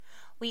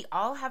We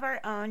all have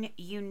our own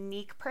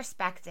unique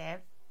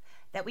perspective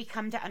that we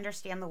come to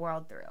understand the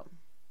world through.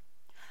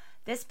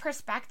 This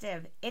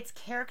perspective, it's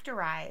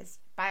characterized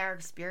by our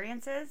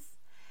experiences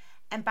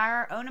and by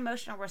our own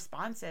emotional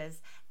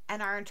responses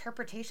and our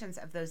interpretations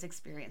of those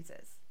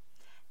experiences.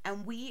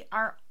 And we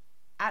are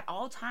at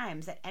all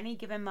times, at any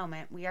given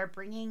moment, we are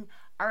bringing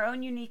our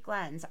own unique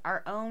lens,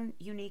 our own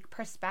unique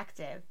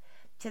perspective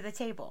to the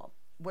table.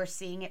 We're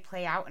seeing it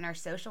play out in our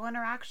social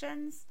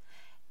interactions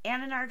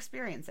and in our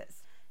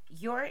experiences.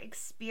 Your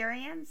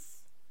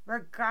experience,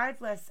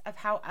 regardless of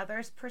how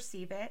others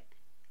perceive it,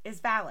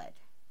 is valid.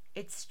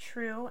 It's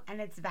true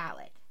and it's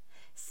valid,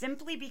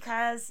 simply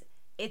because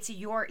it's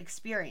your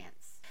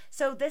experience.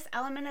 So this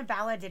element of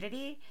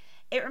validity,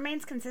 it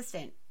remains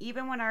consistent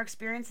even when our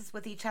experiences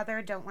with each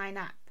other don't line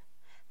up.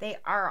 They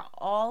are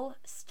all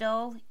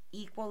still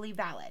equally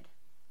valid.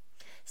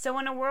 So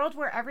in a world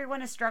where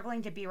everyone is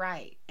struggling to be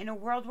right, in a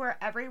world where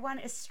everyone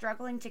is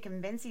struggling to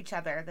convince each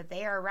other that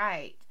they are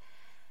right,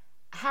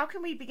 how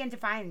can we begin to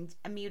find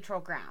a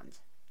mutual ground,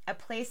 a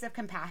place of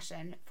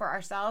compassion for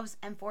ourselves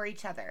and for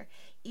each other,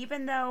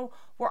 even though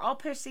we're all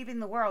perceiving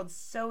the world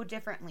so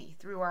differently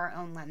through our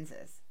own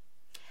lenses?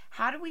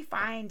 How do we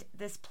find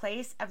this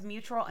place of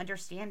mutual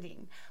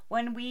understanding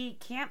when we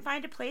can't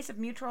find a place of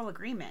mutual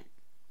agreement?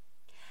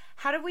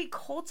 How do we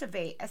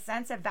cultivate a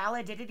sense of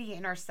validity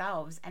in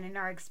ourselves and in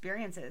our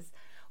experiences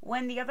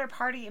when the other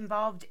party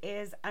involved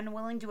is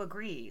unwilling to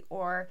agree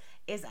or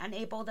is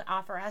unable to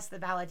offer us the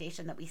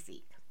validation that we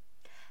seek?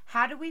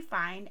 How do we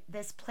find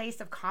this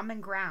place of common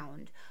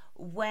ground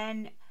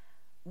when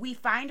we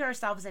find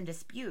ourselves in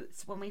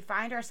disputes, when we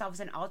find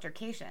ourselves in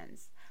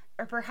altercations,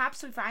 or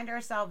perhaps we find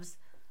ourselves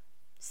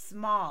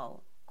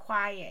small,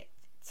 quiet,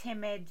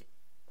 timid,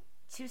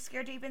 too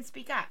scared to even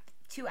speak up,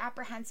 too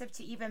apprehensive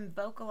to even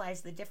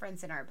vocalize the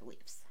difference in our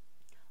beliefs?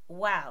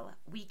 Well,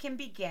 we can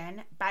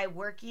begin by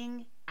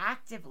working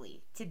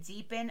actively to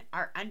deepen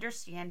our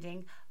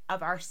understanding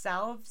of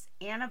ourselves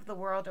and of the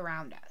world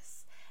around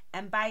us,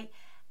 and by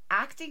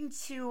acting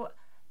to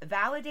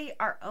validate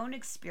our own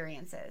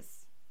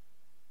experiences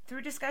through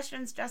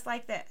discussions just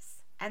like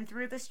this, and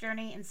through this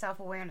journey in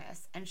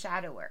self-awareness and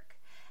shadow work.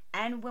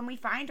 And when we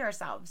find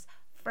ourselves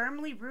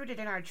firmly rooted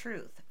in our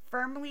truth,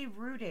 firmly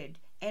rooted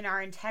in our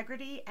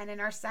integrity and in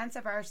our sense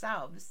of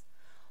ourselves,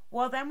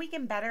 well, then we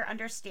can better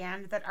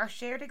understand that our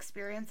shared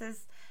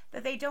experiences,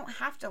 that they don't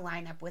have to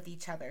line up with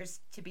each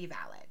other's to be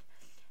valid.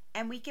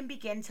 And we can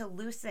begin to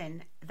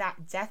loosen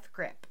that death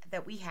grip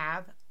that we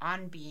have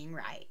on being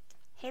right.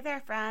 Hey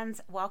there,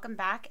 friends. Welcome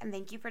back, and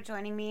thank you for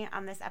joining me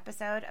on this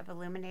episode of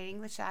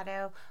Illuminating the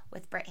Shadow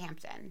with Britt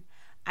Hampton.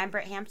 I'm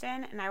Britt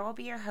Hampton, and I will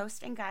be your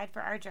host and guide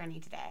for our journey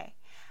today.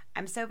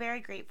 I'm so very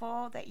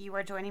grateful that you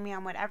are joining me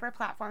on whatever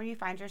platform you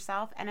find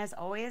yourself, and as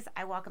always,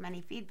 I welcome any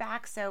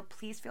feedback, so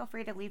please feel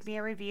free to leave me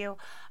a review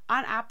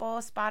on Apple,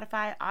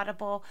 Spotify,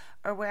 Audible,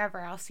 or wherever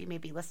else you may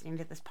be listening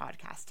to this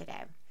podcast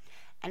today.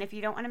 And if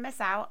you don't want to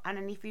miss out on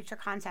any future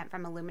content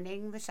from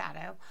Illuminating the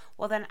Shadow,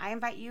 well then I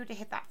invite you to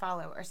hit that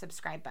follow or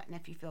subscribe button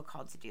if you feel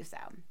called to do so.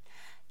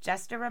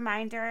 Just a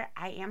reminder,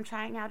 I am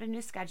trying out a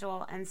new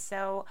schedule, and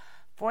so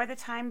for the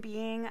time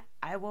being,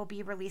 I will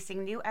be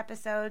releasing new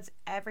episodes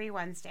every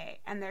Wednesday,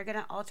 and they're going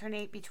to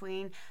alternate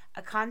between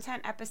a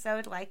content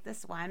episode like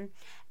this one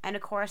and a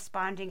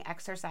corresponding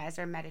exercise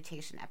or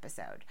meditation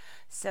episode.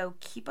 So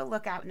keep a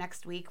lookout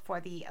next week for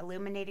the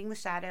Illuminating the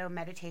Shadow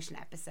meditation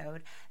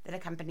episode that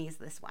accompanies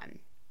this one.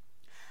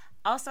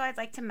 Also, I'd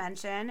like to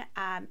mention,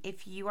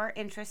 if you are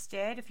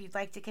interested, if you'd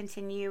like to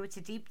continue to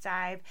deep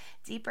dive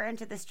deeper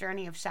into this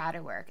journey of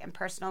shadow work and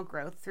personal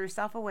growth through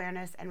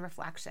self-awareness and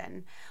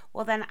reflection,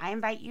 well then I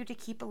invite you to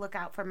keep a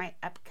lookout for my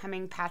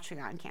upcoming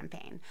Patreon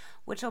campaign,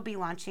 which will be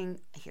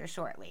launching here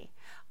shortly.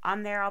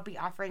 On there, I'll be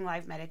offering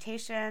live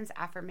meditations,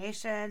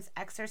 affirmations,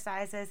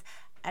 exercises,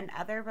 and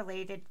other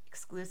related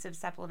exclusive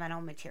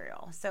supplemental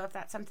material. So if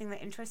that's something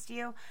that interests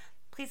you,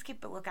 please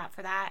keep a lookout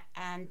for that,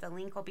 and the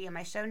link will be in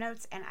my show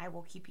notes, and I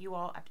will keep you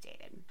all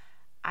updated.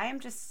 I am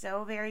just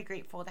so very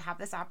grateful to have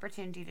this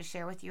opportunity to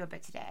share with you a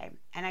bit today,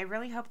 and I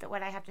really hope that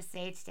what I have to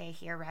say today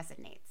here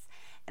resonates.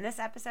 In this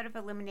episode of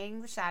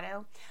Illuminating the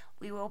Shadow,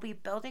 we will be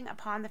building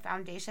upon the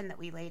foundation that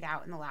we laid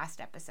out in the last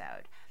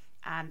episode.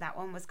 That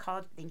one was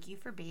called Thank You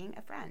for Being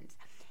a Friend.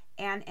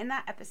 And in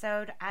that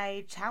episode,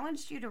 I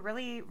challenged you to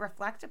really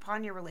reflect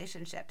upon your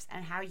relationships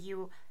and how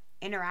you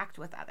interact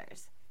with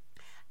others.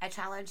 I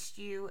challenged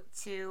you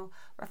to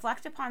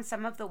reflect upon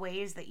some of the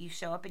ways that you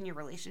show up in your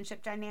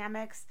relationship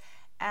dynamics,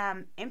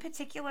 in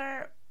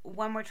particular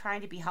when we're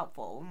trying to be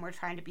helpful, when we're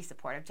trying to be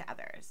supportive to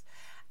others.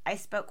 I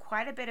spoke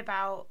quite a bit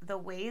about the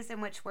ways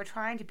in which we're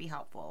trying to be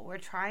helpful, we're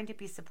trying to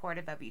be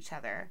supportive of each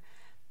other,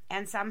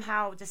 and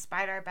somehow,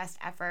 despite our best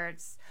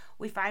efforts,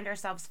 we find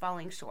ourselves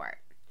falling short.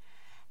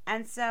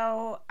 And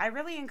so I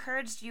really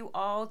encouraged you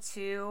all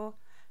to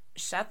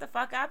shut the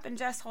fuck up and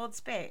just hold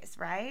space,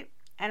 right?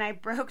 And I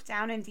broke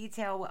down in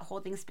detail what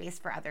holding space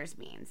for others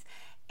means,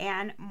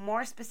 and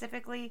more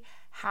specifically,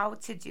 how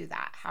to do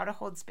that, how to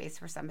hold space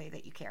for somebody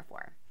that you care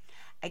for.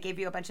 I gave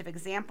you a bunch of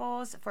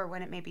examples for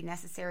when it may be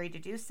necessary to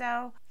do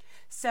so.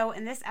 So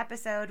in this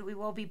episode, we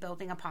will be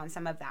building upon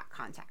some of that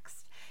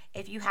context.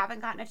 If you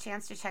haven't gotten a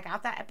chance to check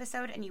out that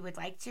episode and you would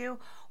like to,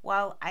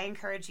 well, I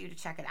encourage you to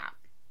check it out.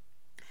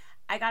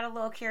 I got a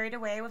little carried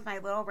away with my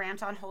little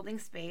rant on holding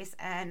space,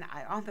 and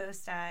I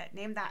almost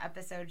named that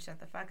episode Shut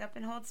the Fuck Up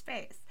and Hold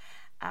Space.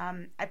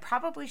 I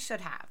probably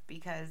should have,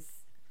 because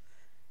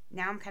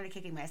now I'm kind of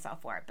kicking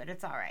myself for it, but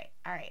it's all right.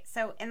 All right,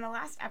 so in the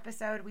last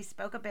episode, we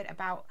spoke a bit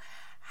about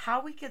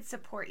how we could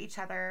support each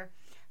other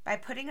by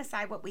putting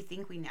aside what we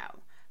think we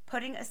know,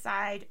 putting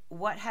aside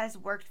what has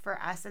worked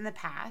for us in the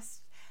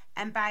past,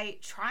 and by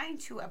trying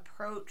to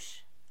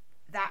approach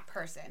that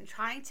person,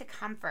 trying to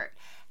comfort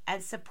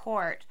and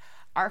support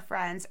our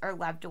friends or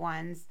loved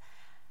ones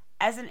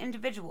as an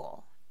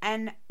individual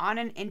and on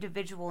an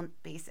individual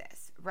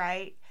basis,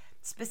 right?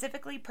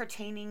 Specifically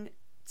pertaining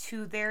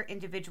to their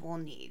individual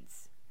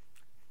needs.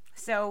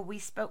 So we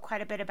spoke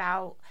quite a bit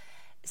about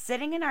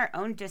sitting in our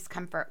own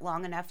discomfort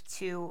long enough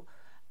to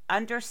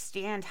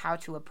understand how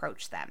to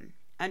approach them,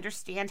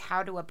 understand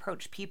how to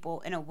approach people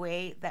in a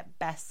way that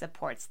best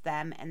supports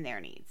them and their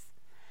needs.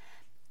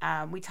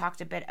 We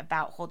talked a bit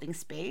about holding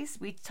space.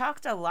 We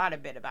talked a lot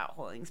about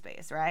holding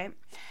space, right?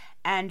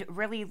 And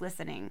really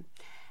listening.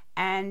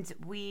 And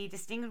we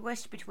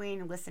distinguished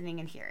between listening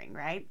and hearing,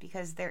 right?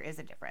 Because there is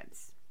a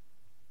difference.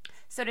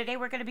 So today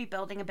we're going to be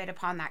building a bit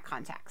upon that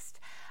context.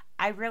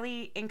 I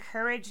really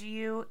encourage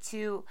you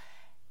to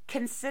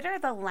consider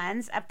the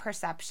lens of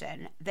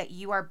perception that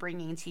you are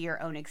bringing to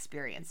your own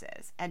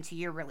experiences and to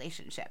your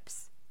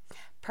relationships.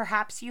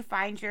 Perhaps you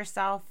find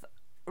yourself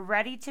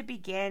ready to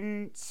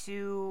begin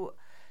to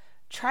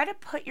try to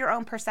put your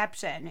own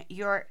perception,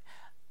 your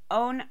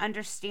own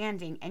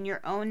understanding, and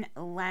your own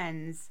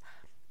lens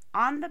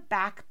on the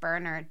back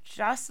burner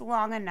just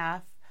long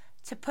enough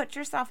to put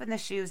yourself in the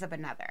shoes of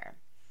another.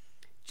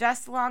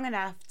 Just long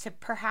enough to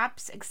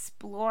perhaps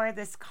explore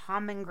this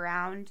common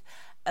ground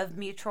of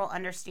mutual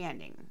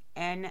understanding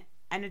and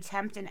an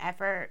attempt and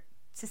effort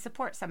to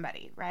support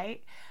somebody,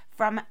 right?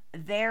 From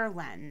their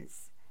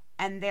lens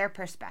and their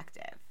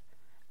perspective,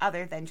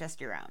 other than just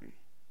your own.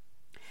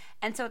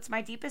 And so it's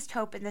my deepest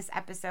hope in this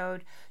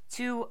episode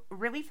to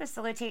really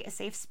facilitate a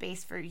safe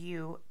space for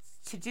you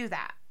to do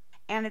that.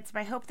 And it's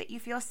my hope that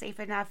you feel safe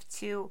enough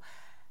to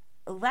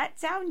let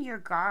down your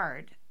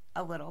guard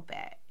a little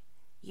bit,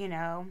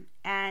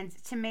 and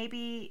to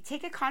maybe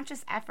take a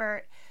conscious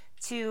effort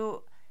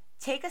to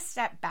take a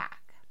step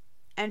back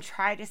and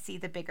try to see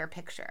the bigger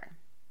picture,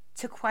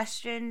 to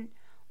question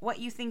what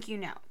you think you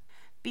know.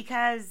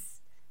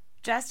 Because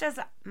just as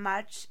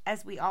much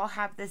as we all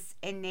have this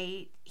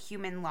innate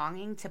human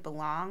longing to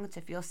belong, to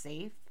feel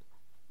safe,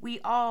 we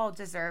all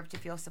deserve to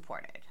feel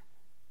supported.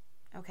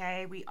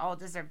 Okay? We all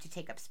deserve to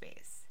take up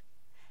space.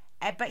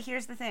 But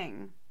here's the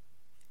thing.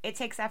 It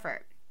takes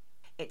effort.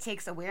 It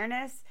takes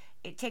awareness.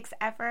 It takes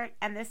effort.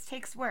 And this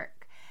takes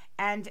work.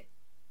 And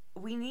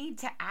we need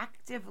to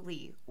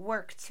actively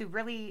work to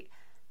really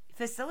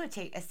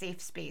facilitate a safe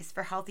space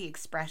for healthy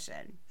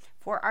expression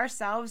for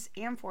ourselves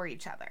and for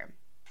each other.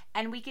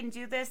 And we can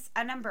do this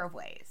a number of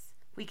ways.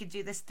 We can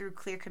do this through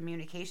clear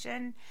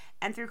communication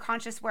and through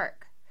conscious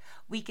work.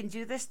 We can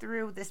do this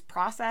through this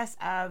process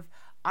of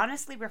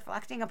honestly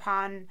reflecting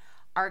upon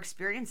our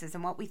experiences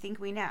and what we think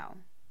we know.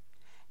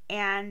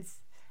 And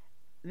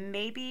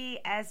maybe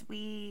as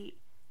we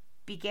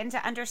begin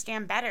to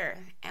understand better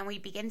and we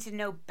begin to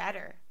know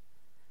better,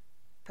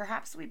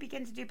 perhaps we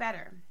begin to do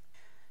better.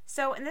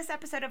 So in this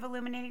episode of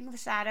Illuminating the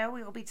Shadow,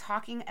 we will be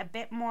talking a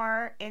bit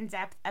more in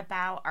depth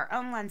about our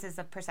own lenses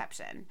of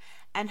perception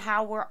and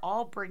how we're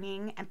all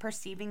bringing and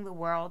perceiving the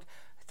world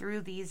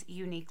through these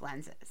unique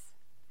lenses.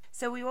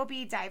 So we will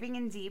be diving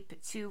in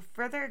deep to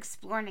further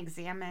explore and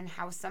examine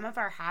how some of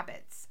our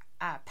habits,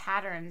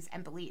 patterns,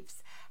 and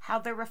beliefs, how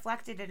they're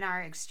reflected in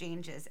our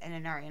exchanges and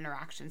in our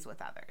interactions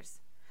with others.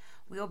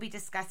 We will be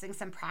discussing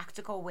some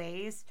practical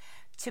ways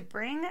to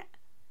bring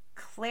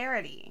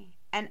clarity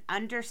and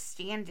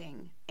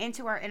understanding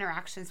into our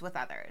interactions with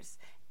others,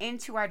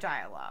 into our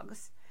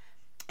dialogues,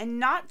 and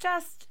not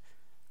just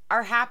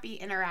our happy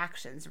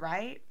interactions,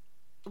 right?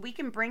 We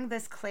can bring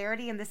this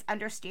clarity and this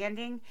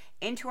understanding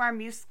into our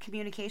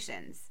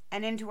communications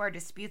and into our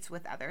disputes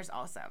with others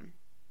also.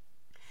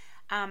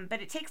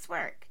 But it takes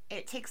work.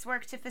 It takes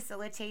work to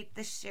facilitate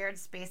the shared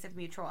space of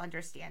mutual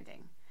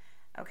understanding.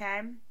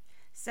 Okay?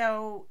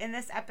 So in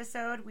this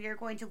episode, we are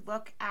going to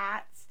look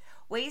at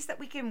ways that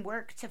we can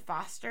work to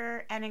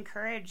foster and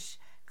encourage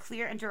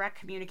clear and direct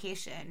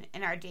communication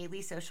in our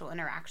daily social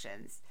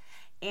interactions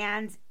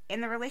and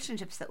in the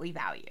relationships that we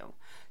value,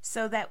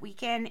 so that we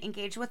can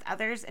engage with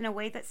others in a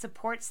way that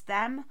supports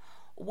them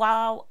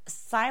while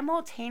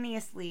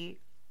simultaneously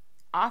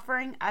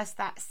offering us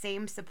that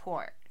same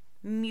support,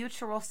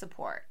 mutual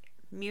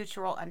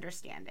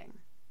understanding.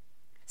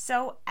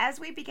 So as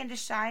we begin to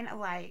shine a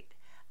light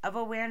of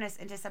awareness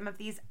into some of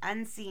these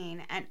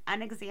unseen and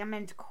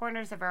unexamined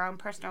corners of our own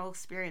personal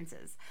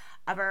experiences,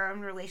 of our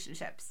own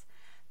relationships,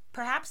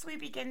 perhaps we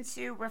begin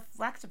to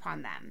reflect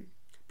upon them.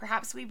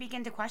 Perhaps we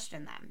begin to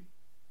question them.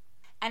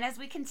 And as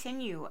we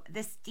continue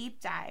this deep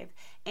dive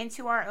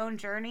into our own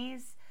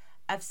journeys,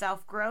 of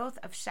self-growth,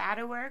 of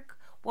shadow work,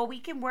 well, we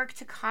can work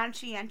to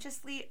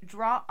conscientiously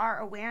draw our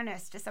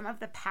awareness to some of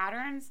the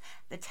patterns,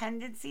 the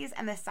tendencies,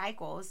 and the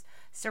cycles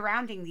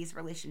surrounding these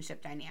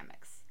relationship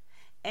dynamics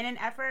in an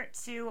effort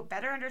to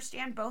better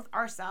understand both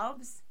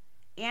ourselves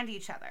and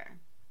each other.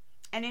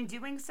 And in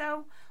doing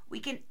so, we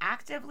can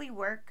actively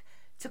work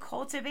to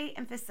cultivate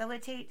and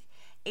facilitate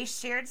a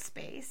shared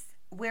space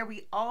where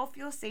we all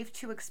feel safe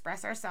to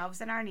express ourselves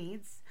and our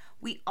needs.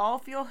 We all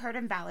feel heard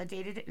and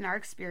validated in our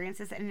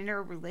experiences and in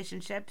our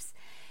relationships,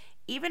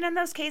 even in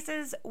those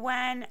cases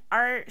when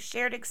our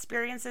shared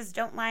experiences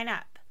don't line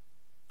up,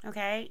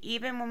 okay?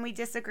 Even when we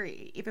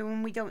disagree, even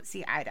when we don't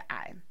see eye to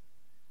eye.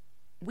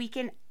 We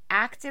can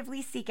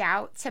actively seek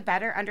out to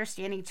better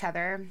understand each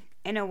other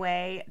in a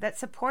way that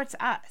supports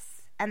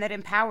us and that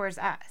empowers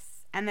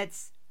us and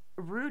that's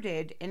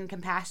rooted in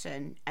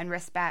compassion and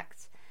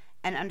respect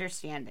and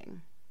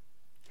understanding.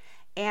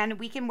 And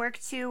we can work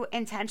to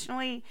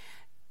intentionally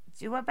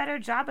do a better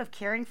job of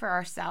caring for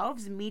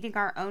ourselves, meeting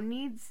our own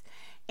needs,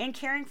 and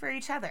caring for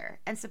each other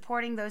and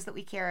supporting those that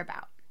we care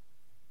about.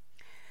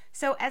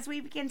 So as we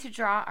begin to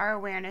draw our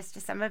awareness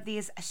to some of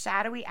these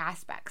shadowy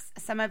aspects,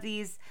 some of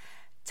these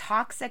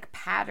toxic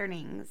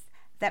patternings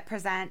that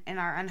present in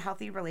our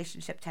unhealthy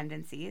relationship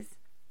tendencies,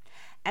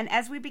 and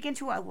as we begin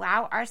to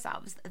allow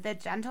ourselves the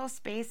gentle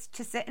space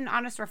to sit in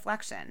honest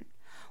reflection,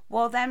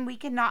 well, then we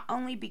can not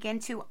only begin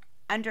to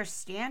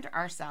understand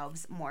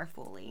ourselves more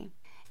fully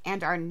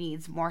and our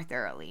needs more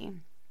thoroughly,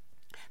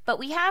 but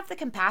we have the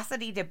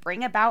capacity to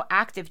bring about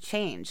active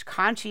change,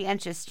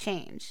 conscientious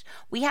change.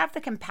 We have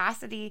the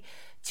capacity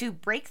to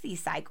break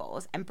these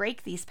cycles and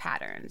break these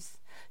patterns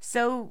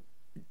so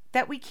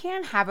that we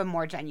can have a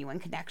more genuine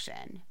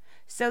connection,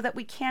 so that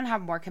we can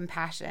have more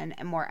compassion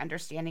and more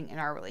understanding in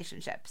our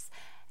relationships,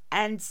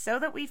 and so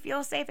that we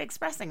feel safe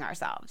expressing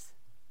ourselves.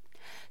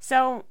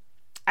 So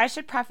I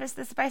should preface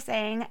this by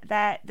saying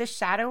that the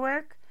shadow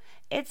work,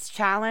 it's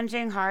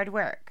challenging, hard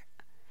work.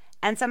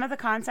 And some of the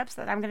concepts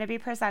that I'm going to be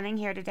presenting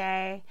here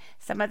today,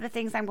 some of the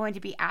things I'm going to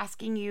be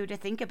asking you to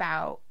think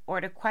about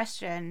or to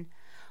question,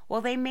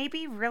 well, they may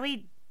be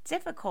really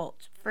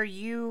difficult for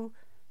you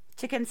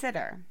to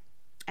consider.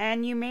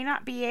 And you may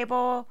not be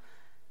able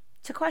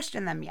to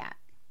question them yet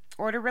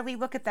or to really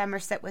look at them or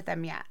sit with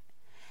them yet.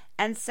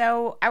 And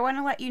so I want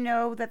to let you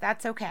know that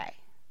that's okay.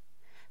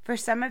 For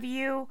some of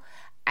you,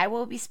 I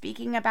will be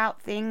speaking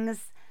about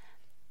things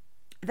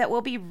that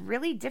will be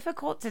really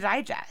difficult to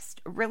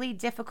digest, really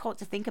difficult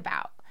to think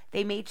about.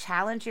 They may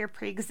challenge your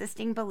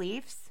pre-existing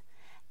beliefs.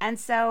 And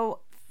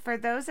so for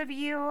those of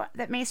you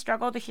that may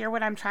struggle to hear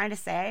what I'm trying to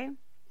say,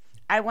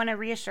 I want to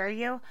reassure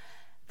you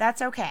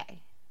that's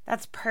okay.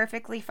 That's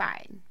perfectly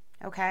fine.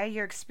 Okay?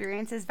 Your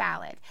experience is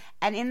valid.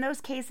 And in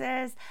those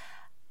cases,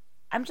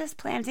 I'm just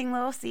planting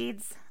little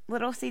seeds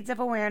of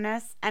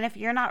awareness. And if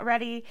you're not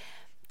ready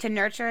to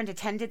nurture and to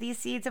tend to these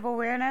seeds of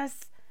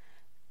awareness,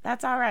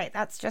 that's all right.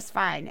 That's just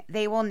fine.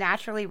 They will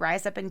naturally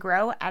rise up and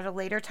grow at a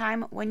later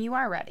time when you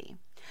are ready.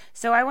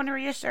 So I want to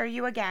reassure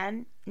you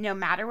again, no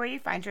matter where you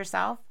find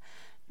yourself,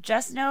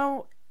 just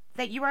know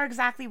that you are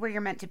exactly where you're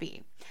meant to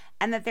be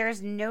and that there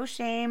is no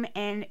shame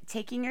in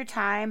taking your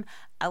time,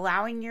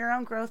 allowing your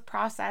own growth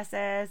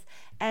processes,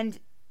 and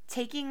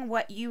taking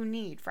what you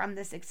need from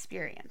this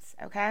experience,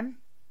 okay?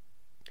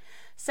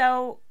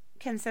 So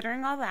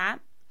considering all that,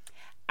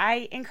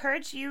 I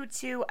encourage you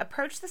to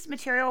approach this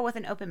material with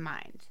an open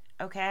mind.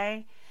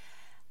 Okay?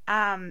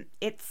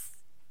 It's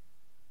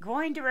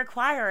going to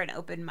require an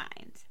open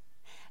mind.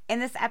 In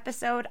this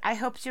episode, I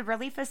hope to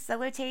really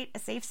facilitate a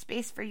safe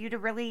space for you to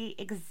really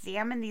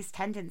examine these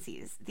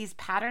tendencies, these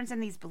patterns,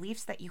 and these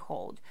beliefs that you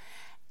hold,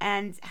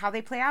 and how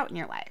they play out in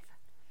your life,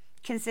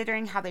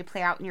 considering how they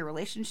play out in your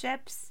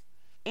relationships,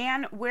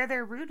 and where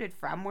they're rooted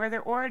from, where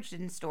their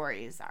origin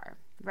stories are,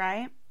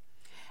 right?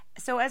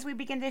 So as we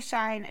begin to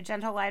shine a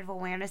gentle light of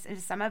awareness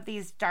into some of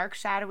these dark,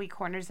 shadowy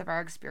corners of our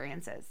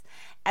experiences,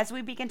 as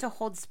we begin to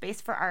hold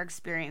space for our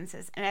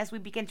experiences, and as we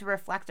begin to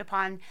reflect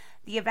upon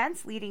the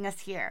events leading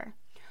us here,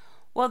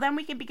 well, then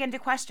we can begin to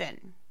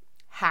question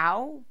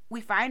how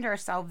we find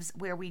ourselves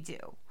where we do,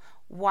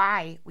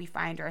 why we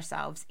find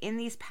ourselves in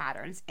these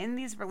patterns, in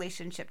these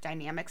relationship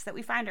dynamics that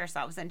we find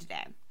ourselves in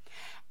today.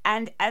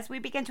 And as we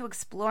begin to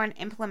explore and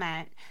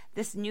implement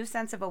this new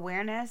sense of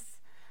awareness,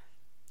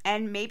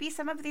 and maybe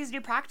some of these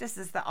new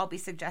practices that I'll be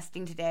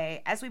suggesting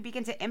today, as we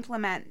begin to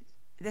implement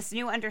this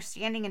new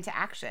understanding into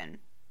action,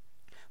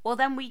 well,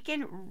 then we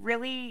can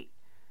really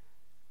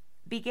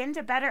begin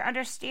to better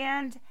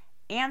understand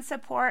and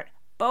support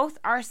both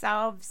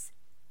ourselves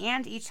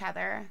and each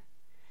other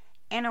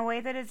in a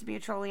way that is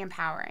mutually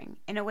empowering,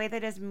 in a way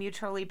that is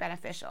mutually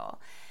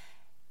beneficial,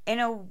 in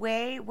a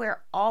way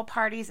where all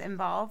parties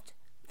involved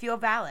feel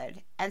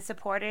valid and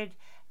supported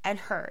and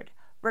heard,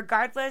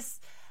 regardless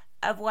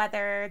of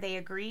whether they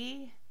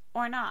agree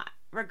or not,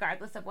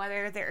 regardless of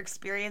whether their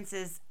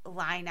experiences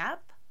line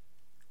up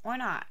or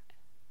not.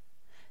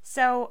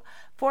 So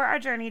for our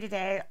journey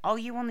today, all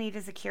you will need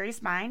is a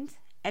curious mind,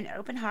 an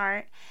open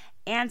heart,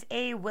 and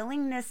a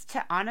willingness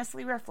to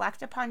honestly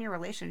reflect upon your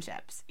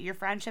relationships, your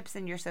friendships,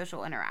 and your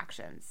social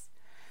interactions.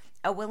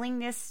 a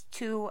willingness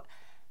to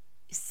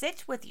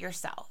sit with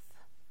yourself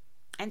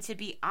and to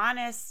be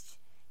honest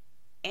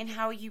in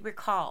how you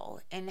recall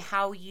and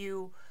how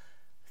you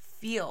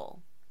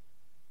feel.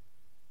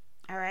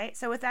 All right,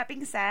 so with that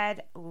being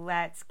said,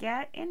 let's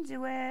get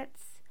into it.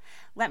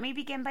 Let me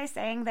begin by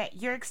saying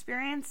that your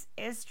experience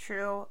is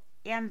true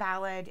and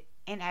valid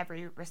in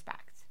every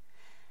respect.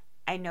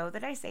 I know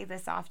that I say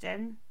this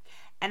often,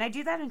 and I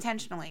do that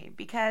intentionally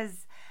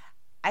because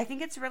I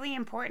think it's really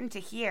important to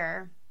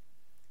hear,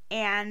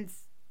 and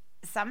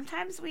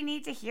sometimes we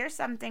need to hear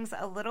some things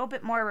a little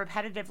bit more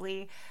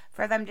repetitively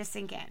for them to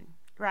sink in,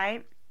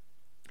 right?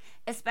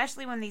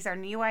 Especially when these are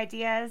new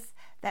ideas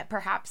that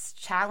perhaps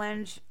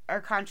challenge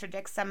or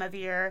contradict some of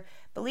your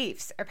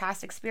beliefs or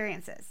past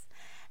experiences.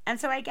 And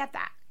so I get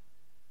that.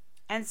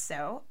 And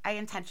so I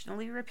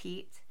intentionally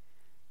repeat,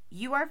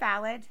 you are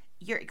valid,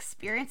 your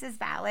experience is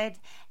valid,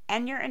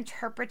 and your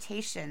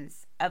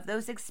interpretations of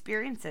those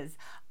experiences,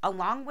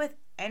 along with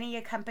any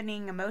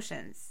accompanying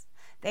emotions,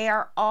 they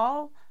are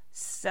all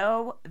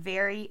so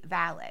very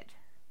valid.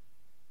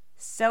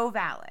 So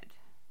valid.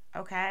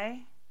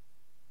 Okay?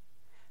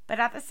 But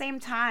at the same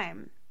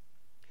time,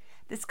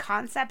 this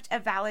concept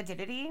of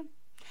validity,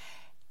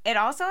 it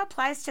also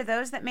applies to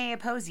those that may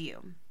oppose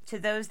you, to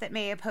those that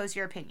may oppose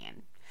your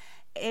opinion.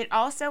 It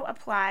also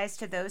applies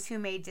to those who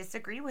may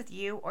disagree with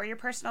you or your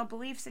personal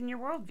beliefs and your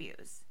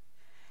worldviews.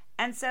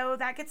 And so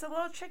that gets a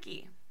little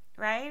tricky,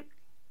 right?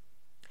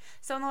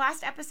 So in the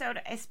last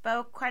episode, I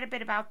spoke quite a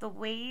bit about the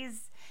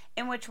ways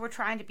in which we're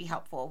trying to be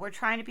helpful. We're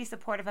trying to be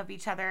supportive of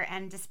each other,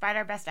 and despite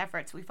our best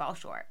efforts, we fall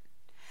short.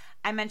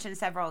 I mentioned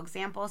several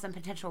examples and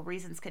potential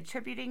reasons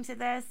contributing to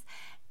this,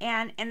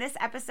 and in this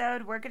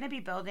episode, we're going to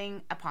be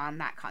building upon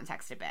that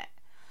context a bit.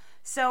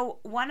 So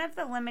one of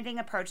the limiting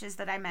approaches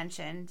that I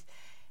mentioned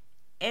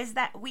is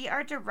that we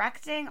are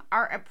directing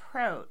our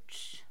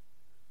approach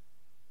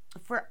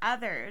for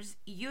others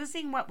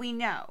using what we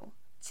know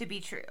to be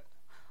true,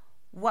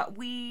 what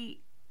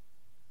we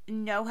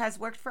know has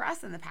worked for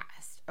us in the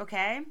past,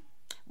 okay?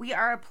 We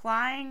are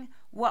applying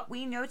what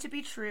we know to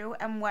be true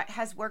and what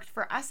has worked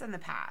for us in the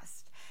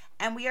past.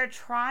 And we are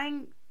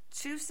trying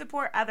to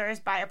support others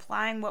by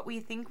applying what we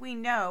think we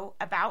know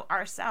about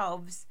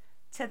ourselves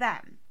to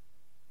them.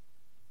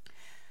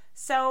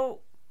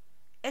 So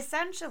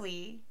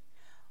essentially,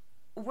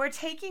 we're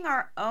taking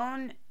our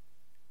own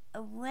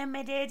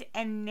limited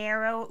and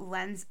narrow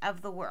lens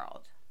of the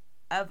world,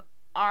 of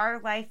our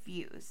life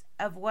views,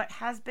 of what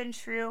has been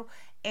true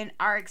in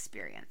our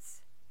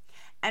experience.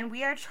 And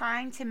we are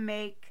trying to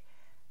make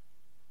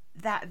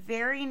that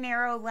very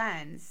narrow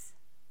lens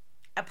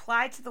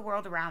apply to the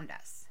world around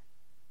us.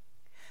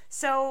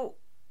 So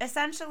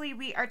essentially,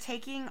 we are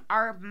taking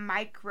our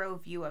micro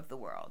view of the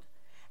world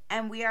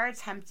and we are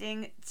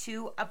attempting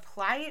to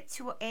apply it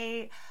to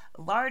a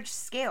large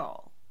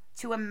scale,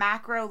 to a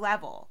macro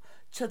level,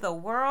 to the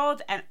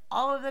world and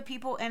all of the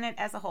people in it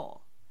as a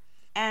whole.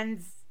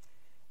 And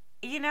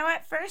you know,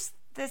 at first,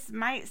 this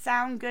might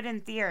sound good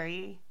in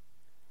theory,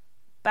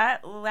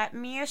 but let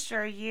me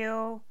assure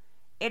you,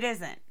 it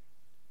isn't.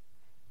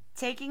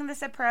 Taking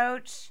this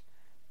approach,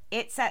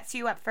 it sets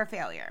you up for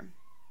failure.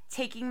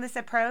 Taking this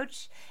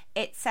approach,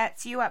 it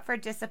sets you up for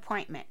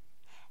disappointment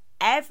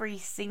every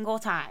single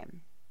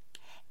time.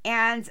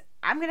 And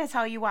I'm going to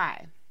tell you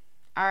why.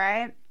 All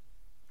right?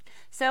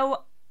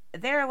 So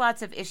there are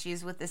lots of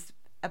issues with this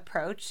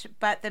approach,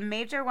 but the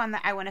major one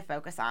that I want to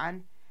focus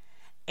on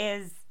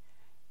is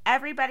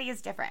everybody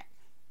is different.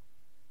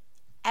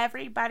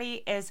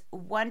 Everybody is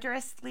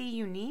wondrously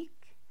unique.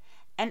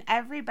 And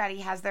everybody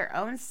has their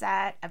own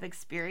set of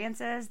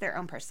experiences, their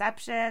own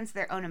perceptions,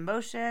 their own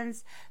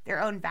emotions, their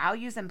own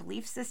values and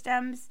belief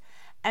systems,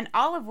 and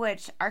all of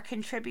which are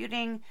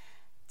contributing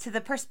to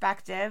the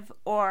perspective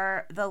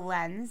or the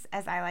lens,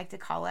 as I like to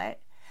call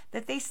it,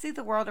 that they see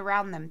the world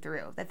around them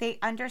through, that they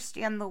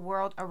understand the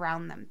world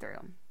around them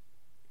through.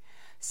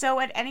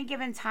 So at any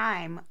given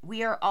time,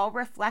 we are all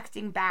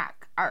reflecting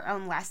back our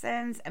own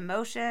lessons,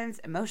 emotions,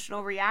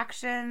 emotional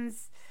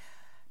reactions,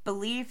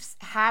 beliefs,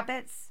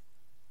 habits.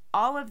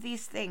 All of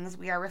these things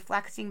we are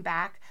reflecting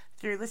back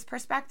through this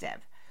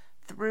perspective,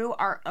 through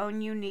our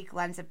own unique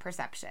lens of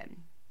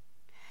perception.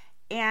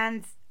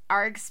 And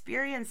our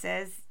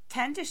experiences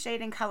tend to shade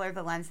and color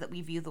the lens that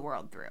we view the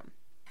world through.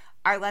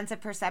 Our lens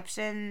of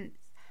perception,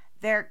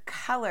 they're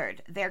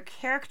colored, they're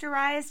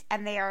characterized,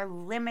 and they are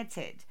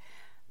limited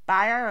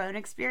by our own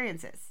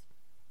experiences.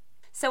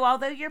 So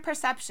although your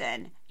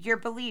perception, your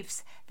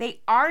beliefs,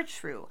 they are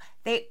true,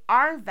 they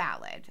are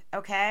valid,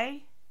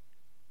 okay?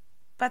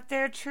 But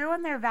they're true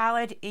and they're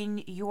valid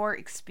in your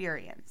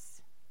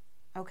experience,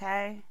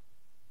 okay?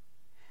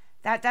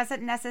 That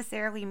doesn't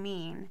necessarily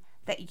mean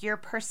that your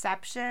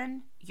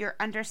perception, your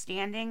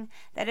understanding,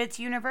 that it's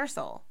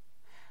universal.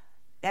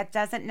 That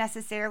doesn't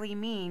necessarily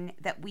mean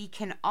that we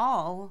can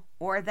all,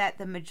 or that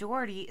the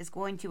majority is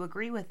going to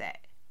agree with it.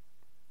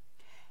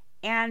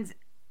 And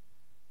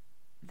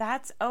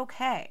that's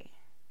okay.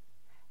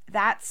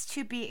 That's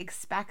to be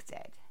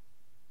expected.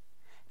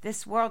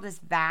 This world is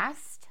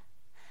vast.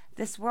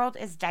 This world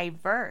is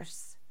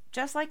diverse,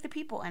 just like the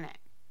people in it.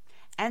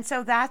 And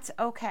so that's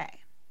okay.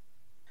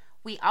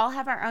 We all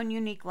have our own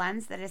unique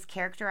lens that is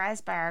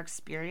characterized by our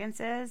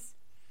experiences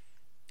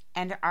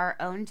and our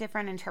own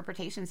different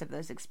interpretations of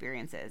those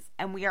experiences.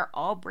 And we are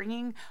all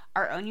bringing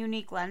our own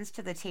unique lens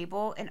to the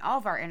table in all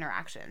of our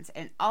interactions,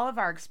 in all of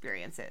our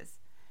experiences.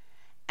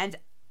 And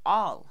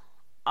all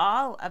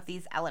of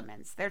these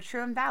elements, they're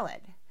true and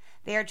valid.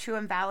 They are true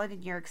and valid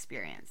in your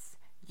experience.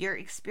 Your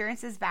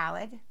experience is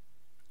valid,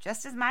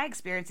 just as my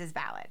experience is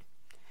valid.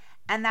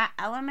 And that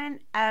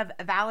element of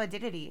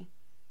validity,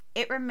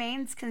 it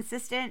remains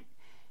consistent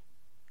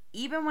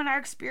even when our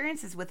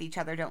experiences with each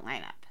other don't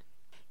line up,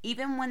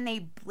 even when they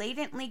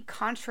blatantly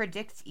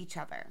contradict each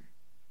other.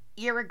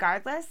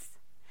 Irregardless,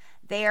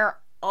 they are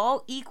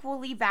all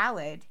equally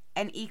valid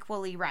and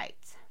equally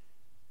right.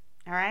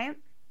 All right?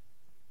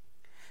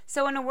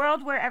 So in a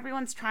world where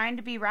everyone's trying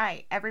to be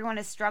right, everyone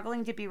is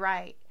struggling to be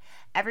right,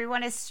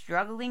 everyone is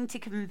struggling to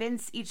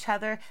convince each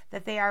other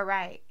that they are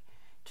right,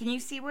 can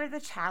you see where the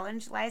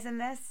challenge lies in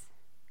this?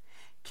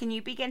 Can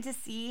you begin to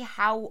see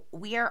how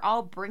we are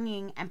all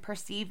bringing and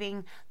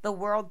perceiving the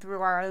world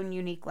through our own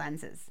unique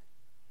lenses?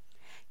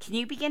 Can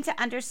you begin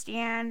to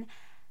understand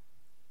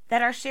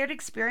that our shared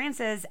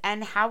experiences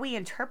and how we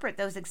interpret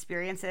those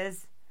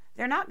experiences,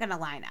 they're not going to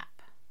line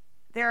up?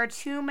 There are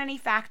too many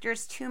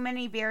factors, too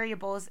many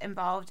variables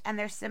involved, and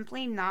they're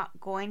simply not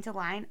going to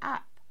line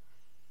up.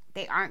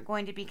 They aren't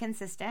going to be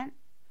consistent.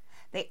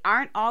 They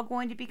aren't all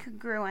going to be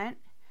congruent.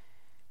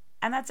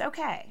 And that's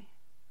okay.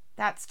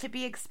 That's to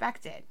be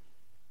expected.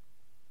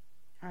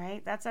 All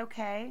right, that's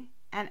okay.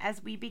 And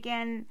as we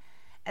begin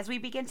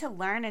to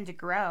learn and to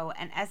grow,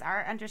 and as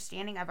our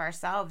understanding of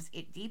ourselves,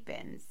 it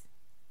deepens,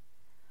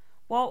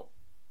 well,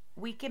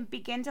 we can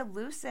begin to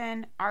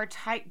loosen our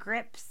tight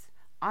grips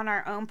on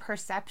our own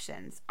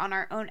perceptions, on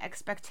our own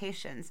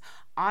expectations,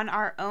 on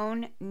our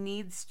own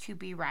needs to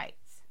be right.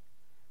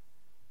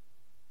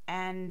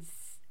 And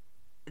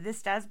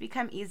this does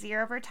become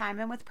easier over time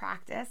and with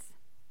practice.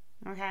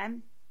 Okay?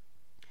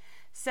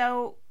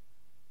 So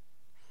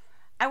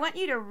I want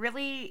you to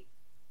really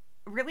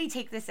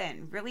take this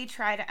in, really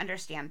try to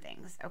understand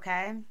things,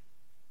 okay?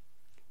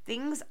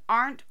 Things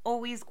aren't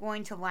always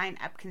going to line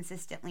up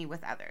consistently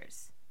with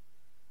others.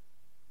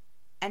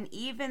 And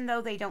even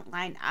though they don't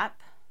line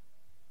up,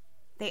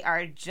 they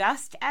are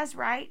just as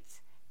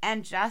right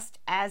and just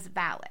as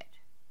valid.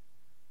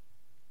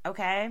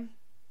 Okay?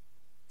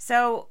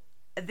 So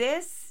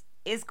this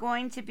is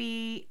going to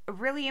be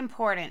really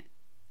important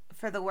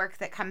for the work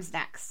that comes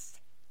next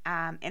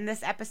in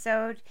this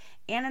episode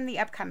and in the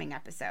upcoming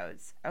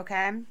episodes,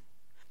 okay?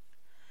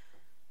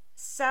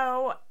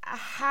 So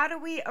how do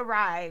we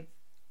arrive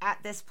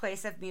at this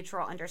place of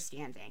mutual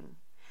understanding,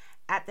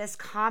 at this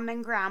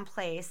common ground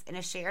place in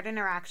a shared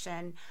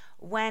interaction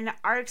when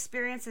our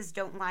experiences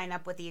don't line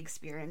up with the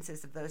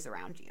experiences of those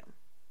around you?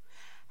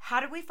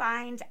 How do we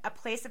find a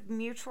place of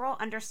mutual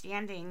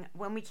understanding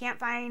when we can't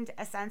find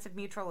a sense of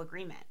mutual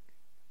agreement?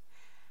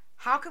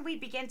 How can we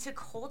begin to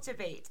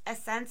cultivate a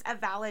sense of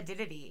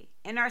validity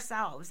in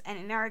ourselves and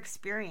in our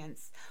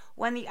experience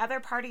when the other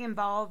party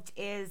involved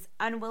is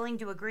unwilling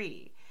to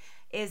agree,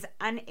 is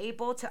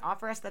unable to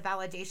offer us the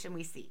validation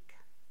we seek?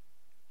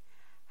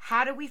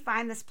 How do we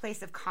find this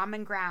place of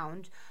common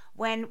ground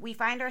when we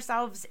find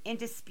ourselves in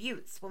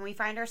disputes, when we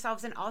find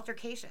ourselves in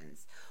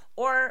altercations,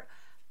 or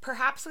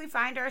perhaps we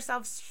find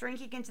ourselves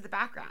shrinking into the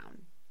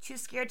background, too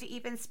scared to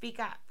even speak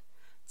up,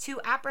 too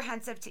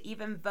apprehensive to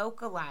even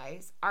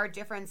vocalize our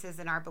differences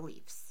in our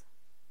beliefs?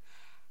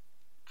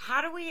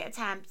 How do we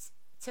attempt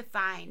to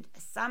find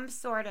some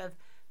sort of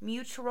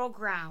mutual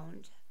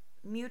ground,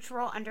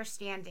 mutual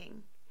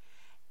understanding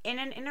in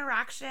an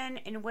interaction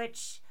in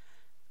which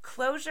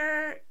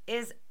closure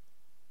is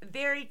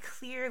very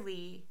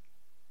clearly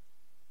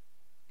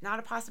not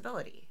a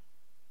possibility?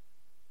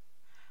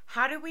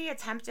 How do we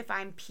attempt to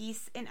find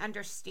peace and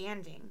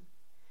understanding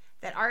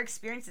that our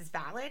experience is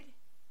valid,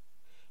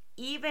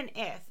 even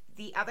if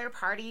the other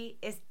party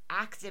is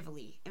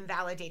actively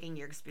invalidating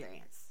your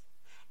experience?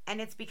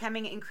 And it's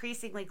becoming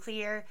increasingly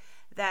clear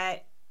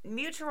that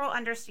mutual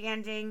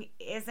understanding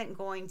isn't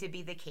going to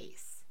be the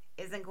case,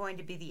 isn't going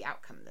to be the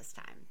outcome this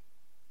time.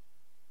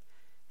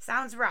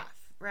 Sounds rough,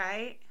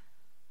 right?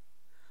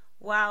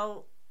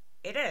 Well,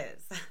 it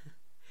is.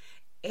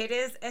 It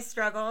is a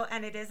struggle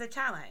and it is a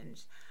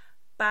challenge.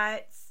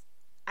 But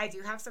I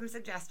do have some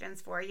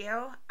suggestions for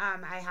you.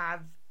 I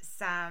have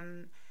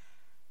some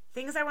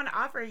things I want to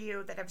offer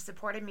you that have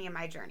supported me in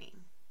my journey.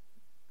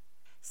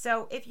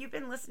 So if you've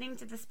been listening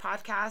to this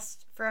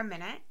podcast for a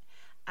minute,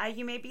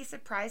 you may be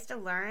surprised to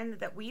learn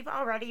that we've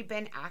already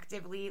been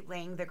actively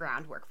laying the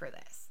groundwork for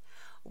this.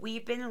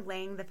 We've been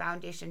laying the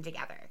foundation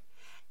together.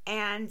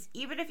 And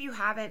even if you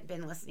haven't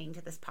been listening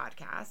to this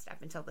podcast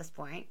up until this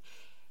point,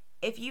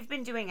 if you've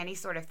been doing any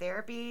sort of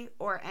therapy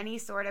or any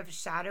sort of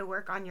shadow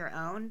work on your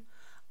own,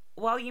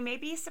 well, you may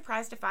be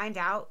surprised to find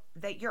out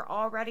that you're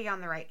already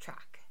on the right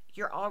track.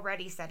 You're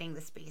already setting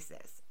the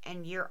spaces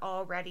and you're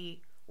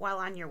already well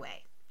on your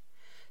way.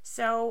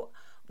 So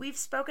we've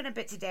spoken a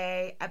bit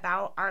today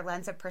about our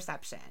lens of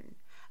perception,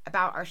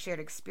 about our shared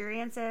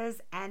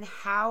experiences and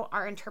how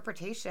our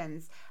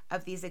interpretations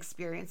of these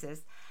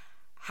experiences,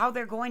 how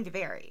they're going to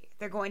vary.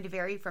 They're going to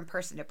vary from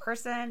person to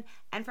person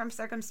and from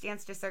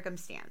circumstance to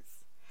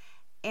circumstance.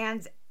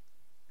 And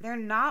they're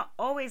not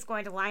always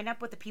going to line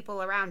up with the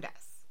people around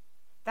us.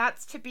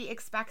 That's to be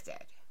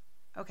expected.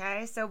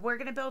 Okay, so we're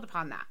going to build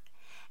upon that.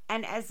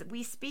 And as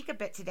we speak a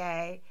bit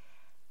today,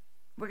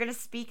 we're going to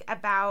speak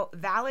about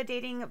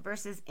validating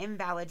versus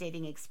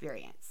invalidating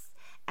experience.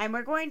 And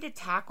we're going to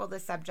tackle the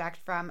subject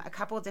from a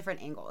couple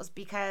different angles,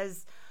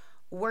 because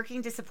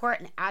working to support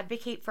and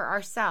advocate for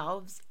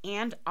ourselves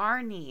and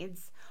our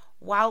needs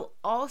while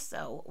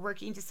also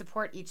working to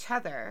support each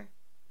other,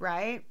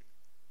 right?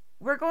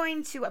 We're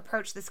going to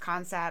approach this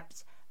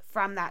concept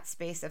from that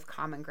space of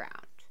common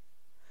ground,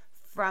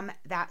 from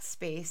that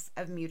space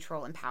of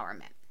mutual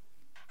empowerment.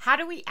 How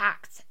do we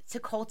act to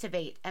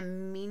cultivate a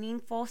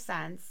meaningful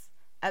sense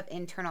of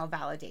internal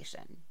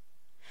validation?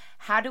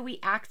 How do we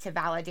act to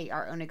validate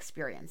our own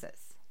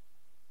experiences?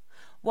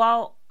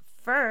 Well,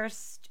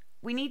 first,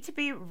 we need to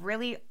be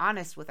really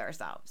honest with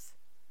ourselves.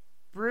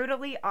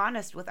 Brutally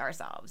honest with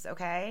ourselves,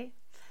 okay?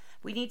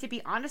 We need to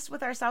be honest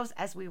with ourselves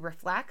as we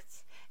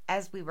reflect,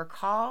 as we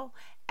recall,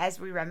 as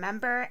we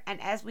remember,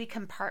 and as we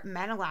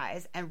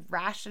compartmentalize and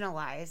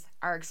rationalize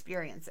our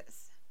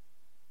experiences.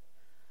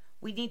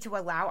 We need to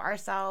allow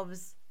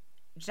ourselves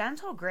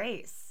gentle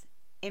grace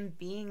in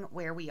being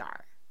where we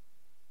are.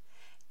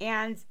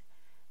 And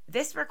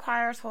this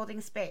requires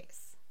holding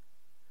space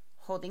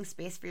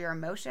for your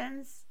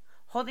emotions,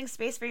 holding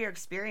space for your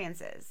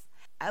experiences,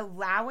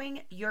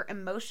 allowing your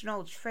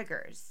emotional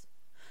triggers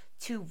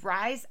to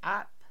rise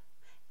up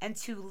and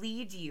to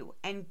lead you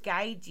and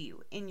guide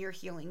you in your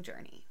healing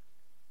journey.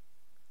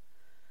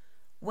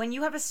 When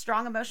you have a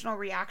strong emotional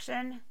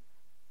reaction,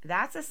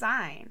 that's a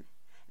sign.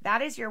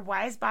 That is your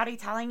wise body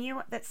telling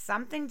you that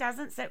something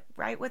doesn't sit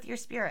right with your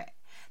spirit,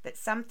 that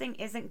something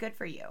isn't good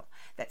for you,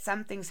 that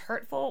something's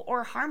hurtful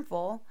or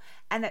harmful,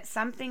 and that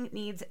something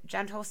needs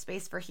gentle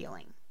space for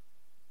healing.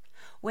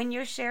 When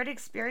your shared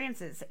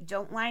experiences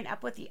don't line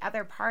up with the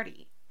other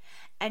party,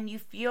 and you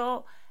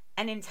feel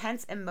an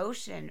intense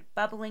emotion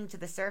bubbling to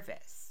the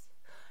surface,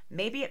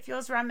 maybe it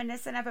feels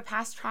reminiscent of a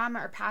past trauma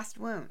or past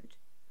wound.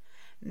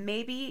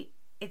 Maybe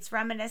it's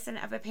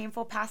reminiscent of a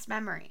painful past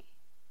memory.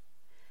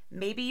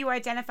 Maybe you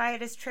identify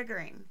it as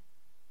triggering.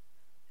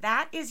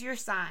 That is your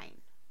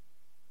sign.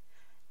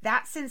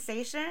 That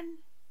sensation,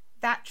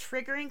 that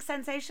triggering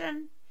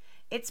sensation,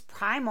 it's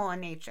primal in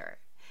nature.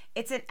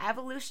 It's an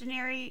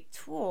evolutionary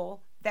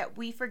tool that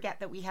we forget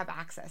that we have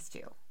access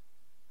to.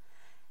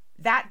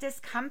 That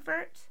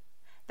discomfort,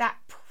 that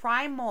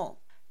primal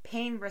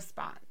pain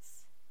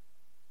response,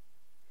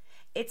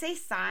 it's a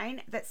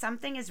sign that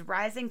something is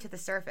rising to the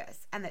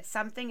surface and that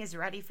something is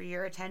ready for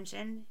your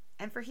attention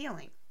and for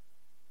healing.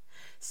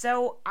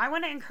 So I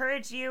want to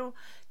encourage you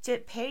to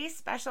pay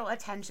special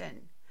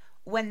attention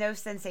when those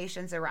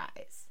sensations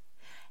arise.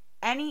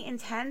 Any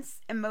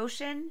intense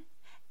emotion,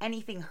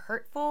 anything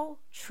hurtful,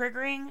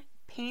 triggering,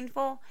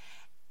 painful,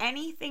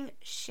 anything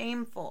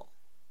shameful,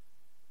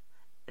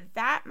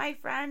 that, my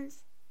friend,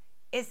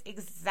 is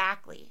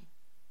exactly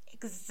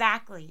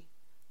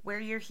where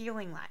your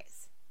healing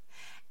lies.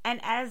 And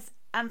as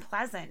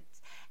unpleasant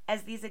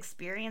as these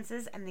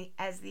experiences and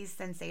as these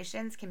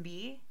sensations can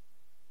be,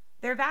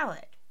 they're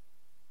valid.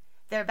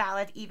 They're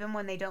valid even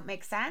when they don't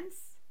make sense.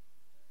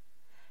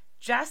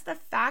 Just the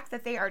fact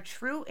that they are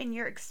true in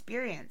your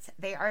experience,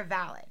 they are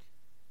valid.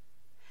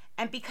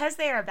 And because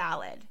they are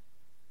valid,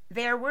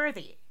 they are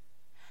worthy.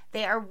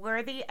 They are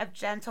worthy of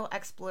gentle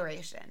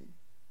exploration.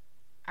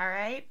 All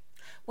right?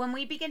 When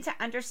we begin to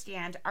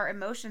understand our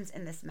emotions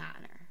in this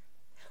manner,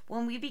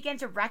 when we begin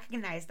to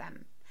recognize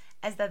them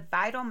as the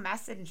vital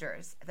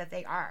messengers that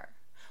they are,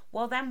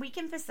 well, then we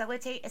can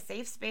facilitate a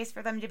safe space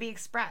for them to be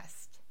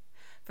expressed,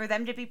 for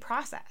them to be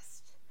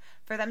processed,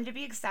 for them to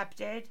be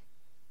accepted,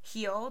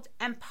 healed,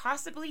 and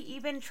possibly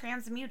even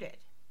transmuted.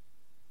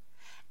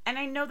 And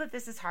I know that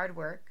this is hard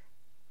work,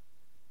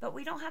 but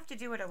we don't have to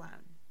do it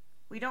alone.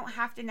 We don't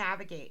have to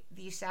navigate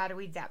these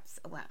shadowy depths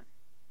alone.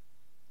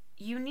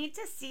 You need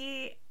to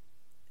see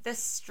the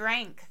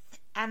strength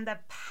and the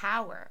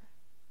power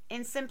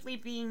in simply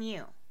being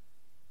you.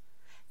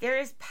 There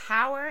is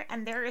power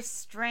and there is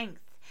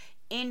strength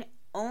in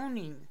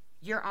owning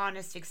your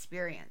honest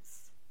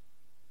experience.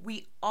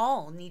 We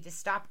all need to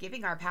stop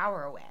giving our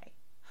power away.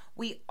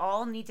 We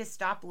all need to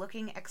stop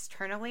looking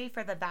externally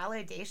for the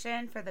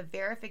validation, for the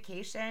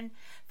verification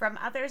from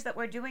others that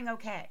we're doing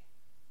okay.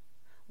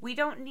 We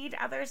don't need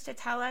others to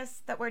tell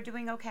us that we're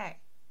doing okay.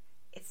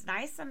 It's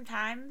nice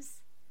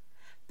sometimes,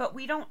 but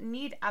we don't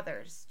need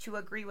others to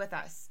agree with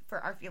us for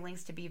our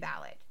feelings to be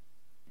valid,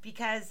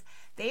 because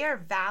they are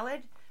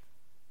valid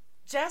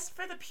just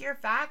for the pure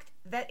fact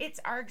that it's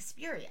our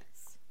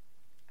experience,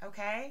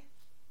 okay?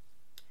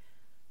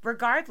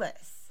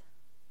 Regardless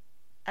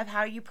of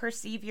how you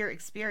perceive your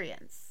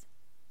experience,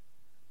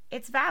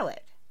 it's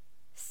valid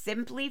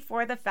simply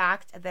for the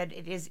fact that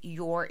it is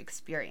your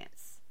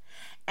experience.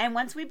 And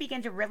once we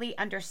begin to really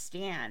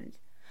understand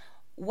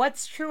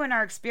what's true in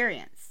our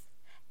experience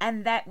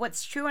and that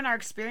what's true in our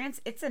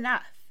experience, it's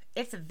enough.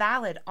 It's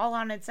valid all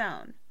on its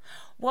own.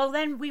 Well,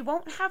 then we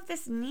won't have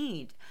this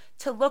need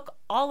to look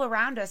all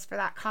around us for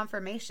that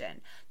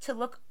confirmation, to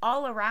look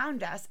all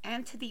around us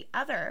and to the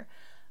other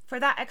for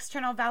that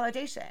external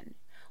validation.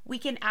 We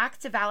can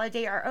act to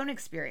validate our own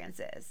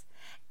experiences,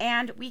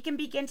 and we can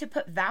begin to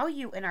put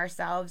value in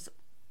ourselves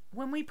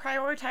when we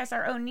prioritize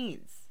our own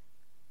needs.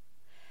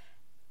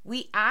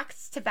 We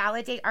act to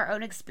validate our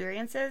own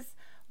experiences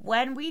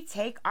when we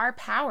take our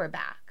power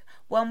back,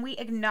 when we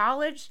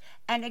acknowledge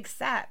and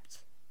accept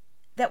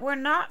that we're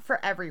not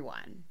for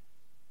everyone,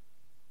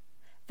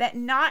 that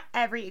not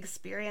every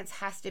experience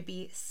has to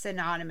be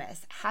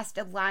synonymous, has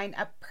to line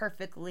up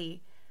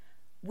perfectly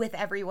with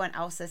everyone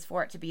else's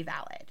for it to be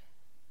valid.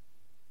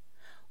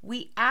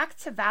 We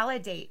act to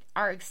validate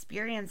our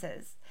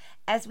experiences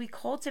as we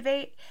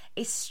cultivate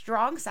a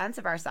strong sense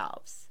of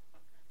ourselves.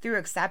 Through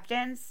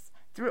acceptance,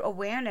 through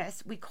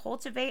awareness, we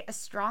cultivate a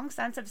strong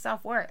sense of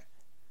self-worth.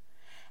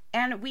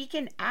 And we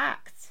can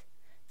act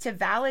to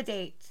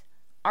validate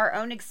our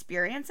own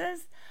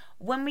experiences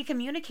when we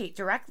communicate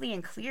directly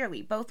and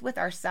clearly, both with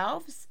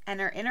ourselves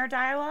and our inner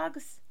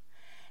dialogues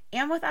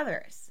and with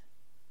others.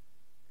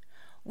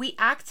 We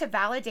act to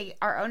validate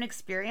our own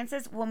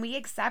experiences when we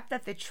accept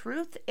that the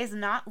truth is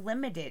not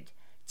limited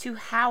to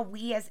how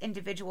we as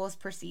individuals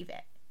perceive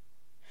it.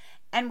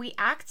 And we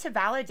act to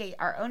validate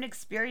our own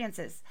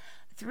experiences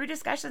through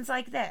discussions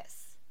like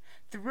this,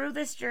 through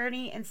this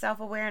journey in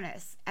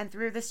self-awareness, and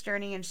through this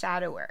journey in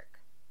shadow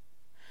work.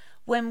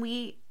 When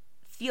we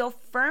feel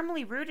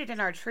firmly rooted in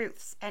our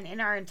truths and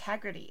in our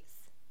integrities,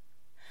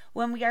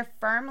 when we are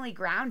firmly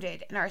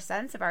grounded in our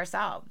sense of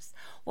ourselves,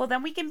 well,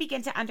 then we can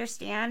begin to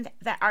understand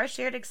that our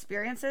shared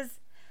experiences,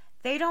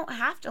 they don't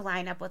have to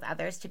line up with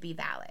others to be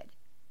valid.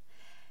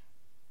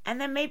 And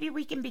then maybe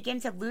we can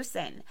begin to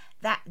loosen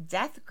that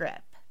death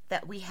grip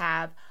that we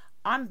have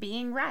on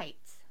being right.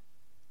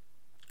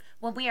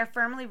 When we are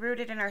firmly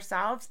rooted in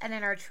ourselves and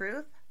in our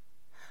truth,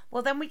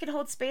 well, then we can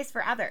hold space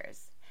for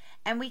others.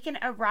 And we can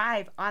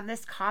arrive on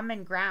this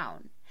common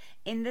ground,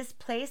 in this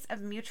place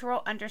of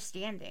mutual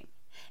understanding,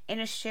 in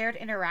a shared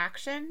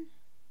interaction,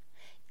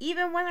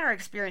 even when our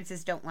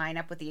experiences don't line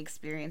up with the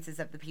experiences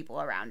of the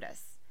people around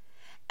us.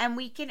 And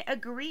we can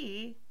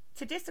agree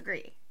to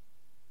disagree.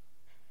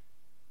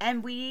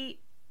 And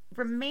we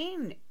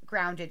remain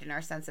grounded in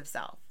our sense of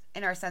self,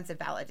 in our sense of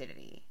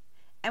validity.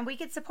 And we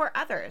can support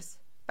others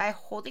by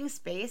holding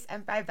space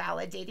and by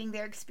validating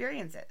their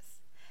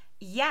experiences.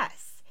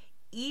 Yes,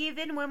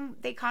 even when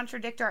they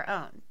contradict our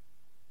own,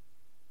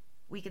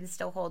 we can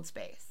still hold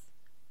space.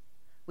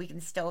 We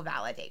can still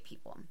validate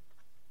people.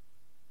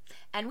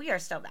 And we are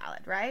still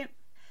valid, right?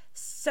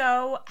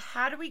 So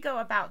how do we go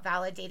about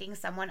validating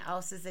someone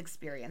else's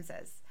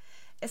experiences?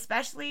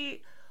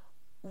 Especially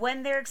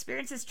when their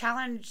experiences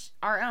challenge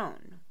our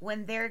own,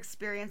 when their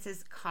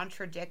experiences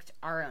contradict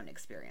our own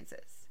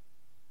experiences.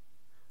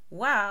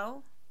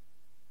 Well,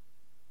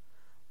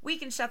 we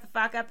can shut the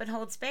fuck up and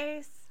hold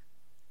space.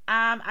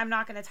 I'm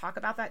not going to talk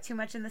about that too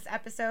much in this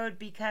episode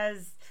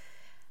because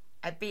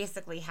I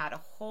basically had a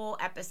whole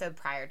episode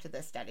prior to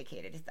this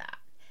dedicated to that.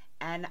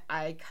 And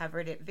I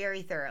covered it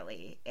very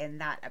thoroughly in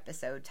that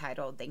episode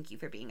titled, Thank You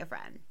for Being a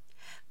Friend.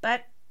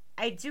 But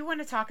I do want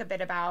to talk a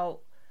bit about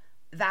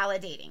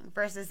validating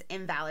versus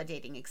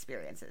invalidating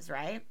experiences,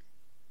 right?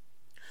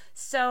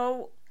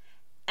 So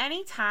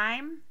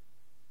anytime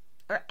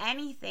or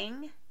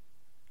anything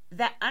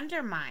that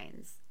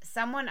undermines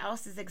someone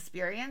else's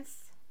experience,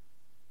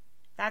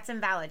 that's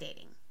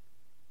invalidating.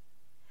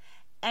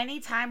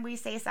 Anytime we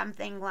say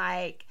something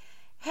like,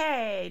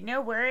 hey, no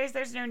worries,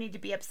 there's no need to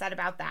be upset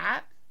about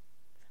that.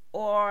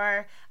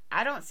 Or,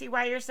 I don't see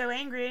why you're so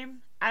angry.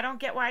 I don't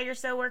get why you're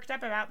so worked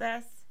up about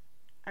this.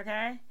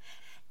 Okay?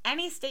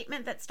 Any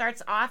statement that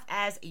starts off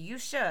as you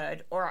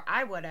should or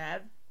I would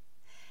have,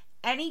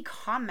 any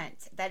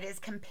comment that is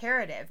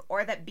comparative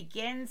or that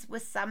begins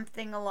with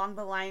something along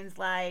the lines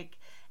like,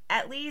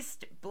 at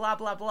least blah,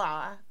 blah,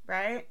 blah,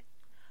 right?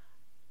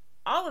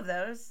 All of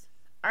those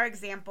are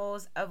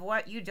examples of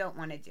what you don't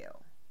want to do.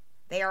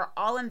 They are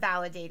all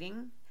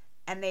invalidating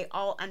and they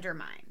all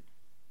undermine.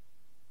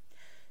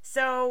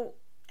 So,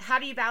 how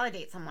do you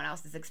validate someone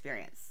else's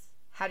experience?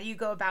 How do you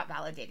go about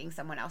validating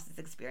someone else's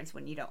experience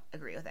when you don't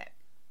agree with it?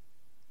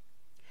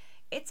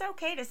 It's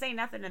okay to say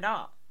nothing at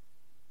all.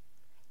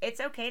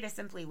 It's okay to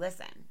simply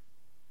listen.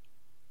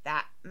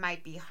 That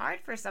might be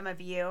hard for some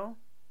of you,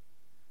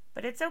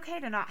 but it's okay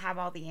to not have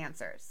all the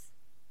answers.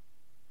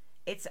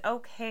 It's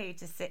okay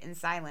to sit in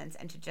silence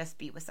and to just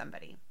be with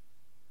somebody.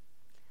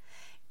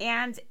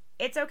 And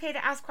it's okay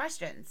to ask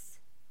questions.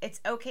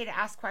 It's okay to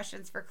ask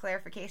questions for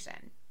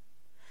clarification.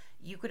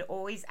 You could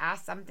always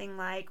ask something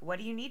like, what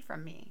do you need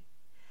from me?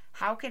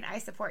 How can I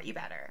support you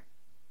better?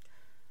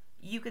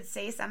 You could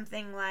say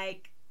something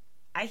like,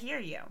 I hear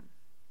you,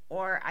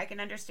 or I can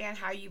understand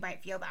how you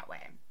might feel that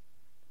way.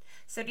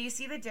 So do you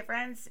see the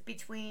difference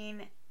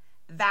between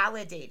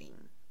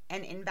validating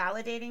and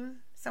invalidating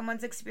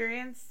someone's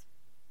experience?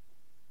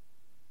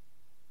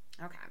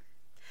 Okay.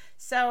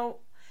 So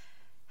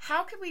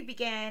how can we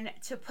begin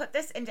to put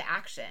this into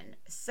action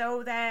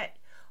so that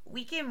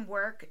we can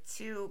work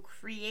to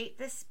create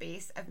this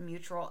space of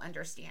mutual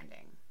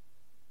understanding?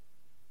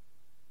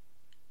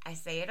 I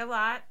say it a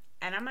lot,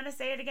 and I'm going to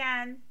say it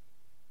again.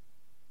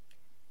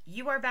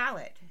 You are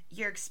valid.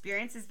 Your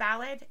experience is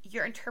valid.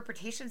 Your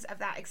interpretations of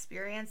that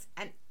experience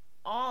and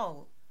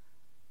all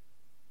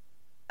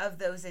of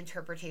those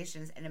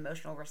interpretations and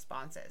emotional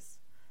responses,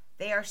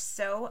 they are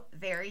so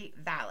very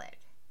valid.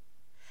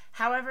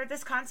 However,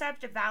 this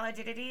concept of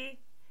validity,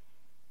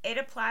 it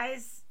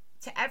applies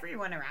to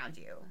everyone around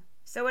you.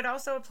 So it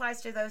also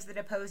applies to those that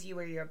oppose you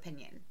or your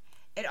opinion.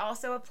 It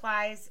also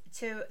applies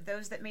to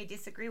those that may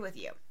disagree with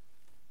you.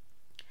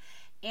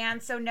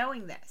 And so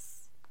knowing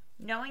this,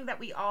 knowing that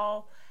we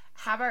all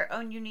have our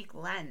own unique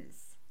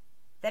lens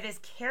that is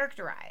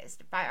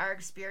characterized by our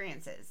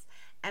experiences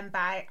and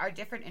by our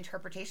different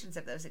interpretations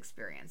of those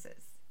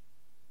experiences,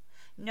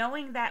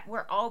 knowing that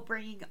we're all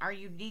bringing our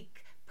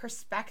unique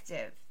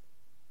perspective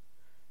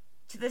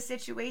to the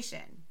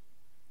situation,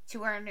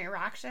 to our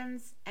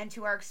interactions, and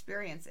to our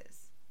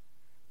experiences.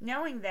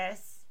 Knowing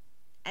this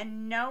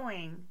and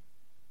knowing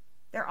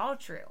they're all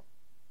true,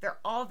 they're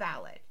all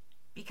valid,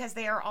 because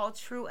they are all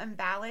true and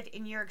valid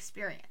in your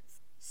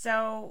experience.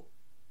 So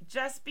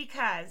just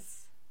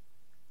because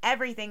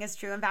everything is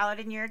true and valid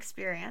in your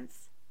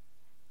experience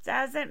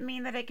doesn't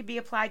mean that it can be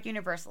applied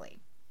universally.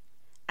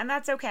 And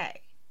that's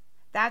okay.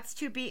 That's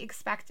to be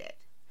expected.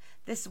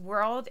 This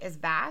world is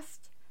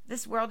vast.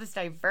 This world is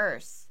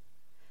diverse,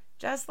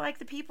 just like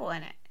the people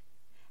in it.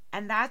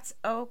 And that's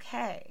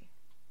okay.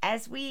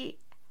 As we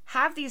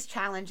have these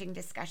challenging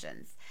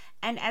discussions,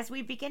 and as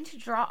we begin to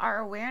draw our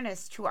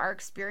awareness to our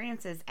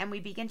experiences and we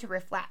begin to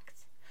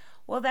reflect,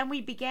 well, then we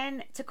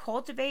begin to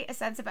cultivate a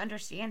sense of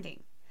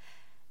understanding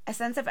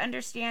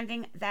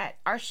that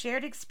our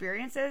shared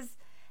experiences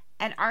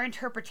and our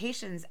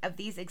interpretations of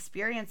these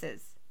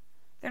experiences,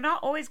 they're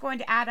not always going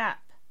to add up.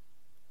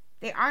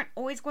 They aren't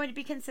always going to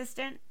be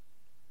consistent.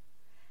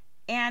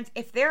 And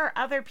if there are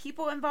other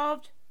people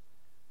involved,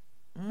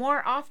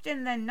 more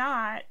often than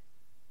not,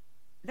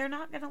 they're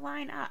not going to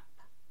line up.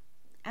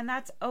 And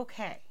that's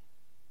okay.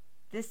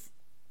 This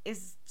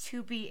is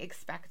to be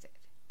expected.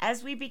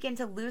 As we begin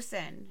to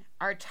loosen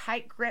our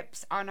tight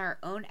grips on our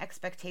own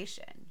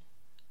expectation,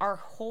 our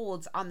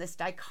holds on this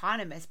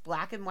dichotomous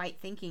black and white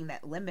thinking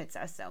that limits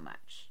us so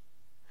much,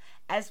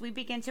 as we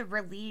begin to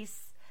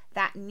release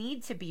that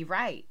need to be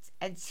right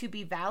and to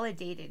be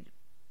validated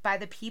by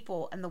the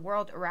people and the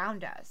world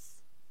around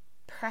us,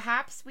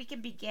 perhaps we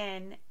can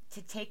begin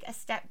to take a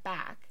step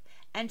back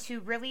and to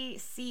really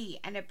see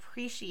and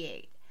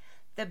appreciate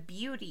the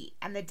beauty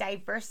and the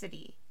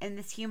diversity in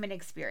this human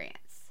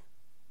experience.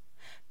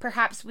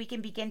 Perhaps we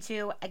can begin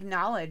to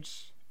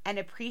acknowledge and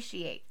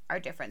appreciate our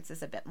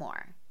differences a bit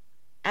more.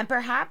 And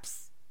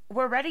perhaps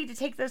we're ready to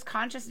take those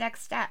conscious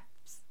next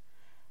steps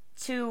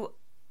to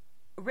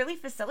really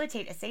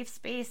facilitate a safe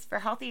space for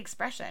healthy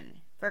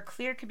expression, for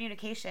clear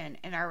communication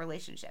in our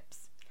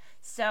relationships.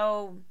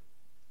 So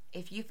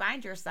if you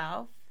find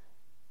yourself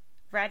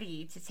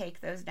ready to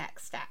take those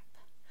next steps,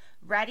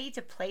 ready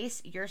to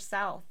place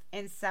yourself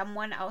in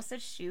someone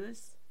else's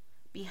shoes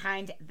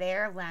behind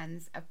their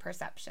lens of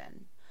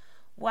perception,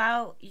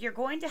 well, you're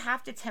going to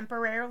have to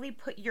temporarily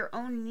put your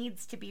own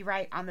needs to be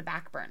right on the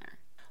back burner.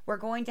 We're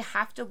going to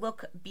have to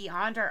look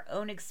beyond our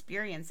own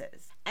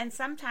experiences. And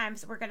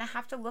sometimes we're going to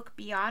have to look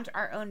beyond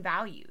our own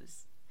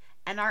values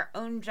and our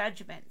own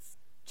judgments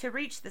to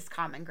reach this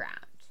common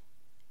ground.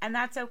 And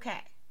that's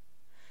okay.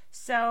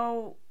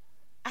 So,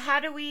 how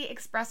do we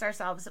express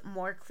ourselves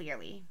more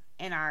clearly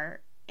in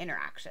our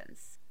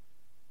interactions?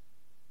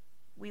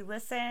 We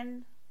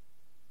listen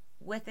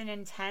with an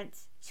intent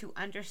to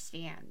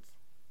understand.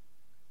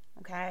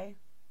 Okay?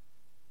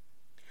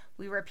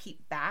 We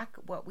repeat back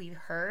what we've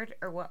heard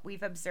or what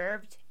we've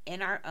observed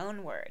in our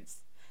own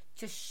words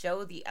to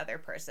show the other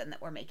person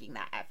that we're making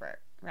that effort,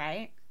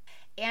 right?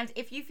 And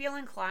if you feel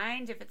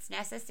inclined, if it's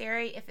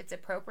necessary, if it's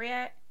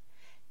appropriate,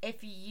 if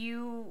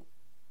you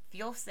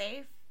feel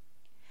safe,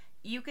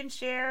 you can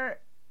share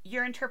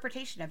your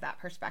interpretation of that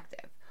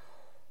perspective.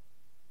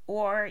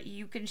 Or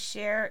you can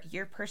share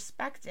your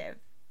perspective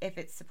if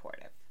it's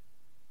supportive.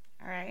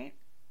 All right?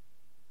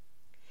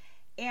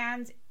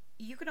 And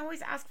you can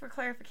always ask for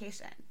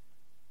clarification.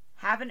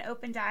 Have an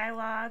open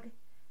dialogue.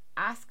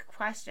 Ask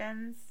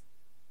questions.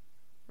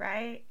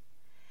 Right?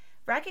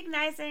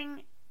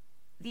 Recognizing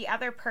the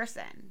other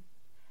person.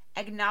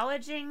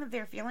 Acknowledging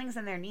their feelings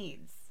and their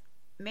needs.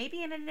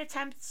 Maybe in an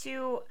attempt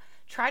to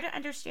try to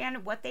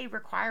understand what they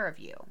require of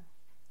you.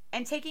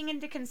 And taking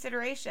into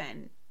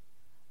consideration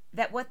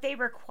that what they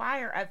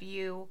require of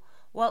you,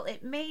 well,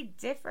 it may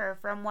differ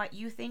from what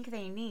you think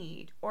they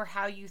need or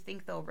how you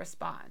think they'll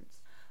respond.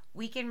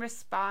 We can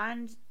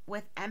respond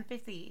with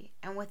empathy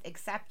and with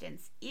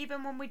acceptance,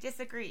 even when we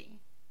disagree.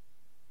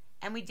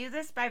 And we do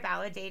this by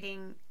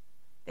validating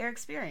their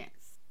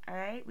experience, all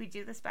right? We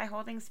do this by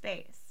holding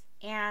space.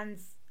 And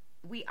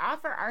we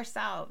offer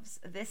ourselves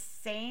this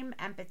same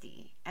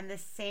empathy and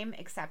this same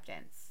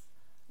acceptance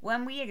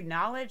when we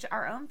acknowledge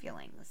our own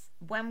feelings,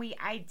 when we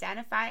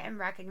identify and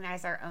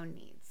recognize our own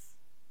needs,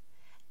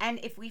 and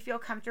if we feel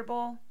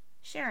comfortable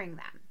sharing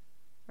them,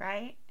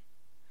 right?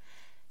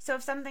 So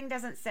if something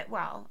doesn't sit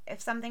well, if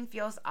something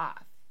feels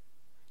off,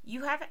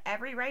 you have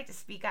every right to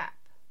speak up.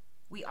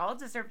 We all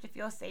deserve to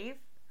feel safe.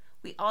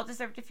 We all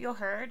deserve to feel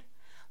heard.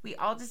 We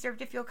all deserve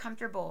to feel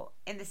comfortable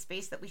in the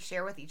space that we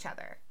share with each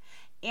other.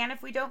 And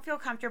if we don't feel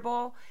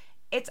comfortable,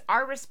 it's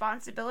our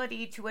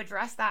responsibility to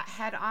address that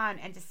head on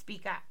and to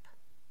speak up.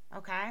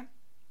 Okay?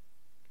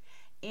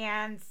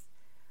 And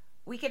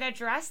we can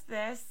address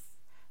this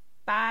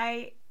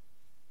by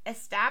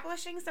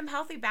establishing some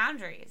healthy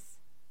boundaries.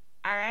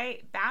 All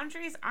right?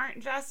 Boundaries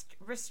aren't just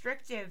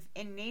restrictive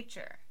in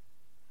nature.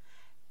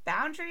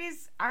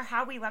 Boundaries are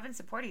how we love and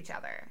support each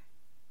other.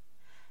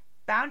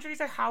 Boundaries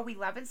are how we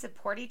love and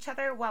support each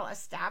other while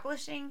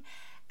establishing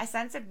a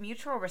sense of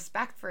mutual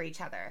respect for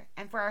each other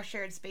and for our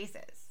shared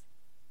spaces.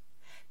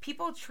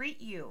 People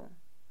treat you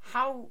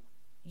how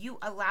you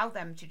allow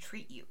them to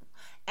treat you.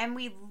 And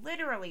we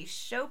literally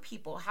show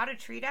people how to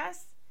treat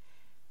us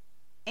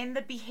in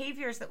the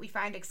behaviors that we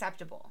find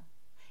acceptable,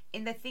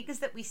 in the things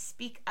that we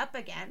speak up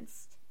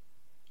against,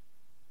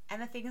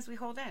 and the things we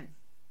hold in.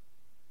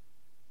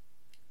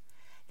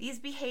 These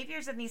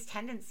behaviors and these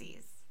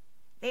tendencies,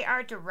 they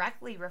are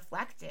directly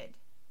reflected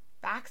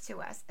back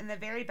to us in the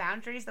very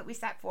boundaries that we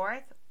set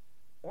forth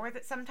or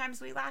that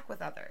sometimes we lack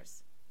with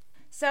others.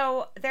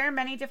 So there are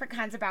many different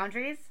kinds of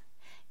boundaries,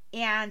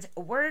 and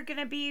we're going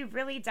to be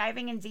really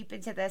diving in deep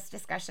into this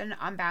discussion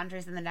on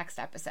boundaries in the next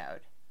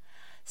episode.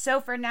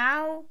 So for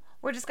now,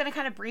 we're just going to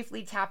kind of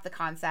briefly tap the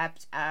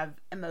concept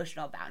of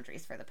emotional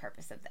boundaries for the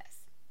purpose of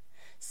this.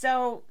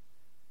 So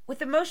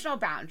with emotional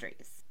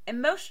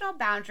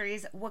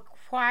boundaries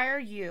require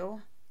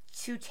you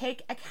to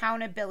take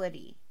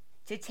accountability,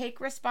 to take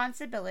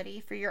responsibility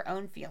for your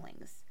own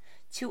feelings,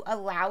 to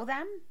allow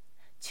them,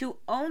 to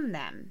own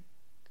them.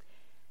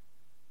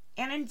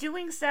 And in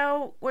doing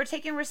so, we're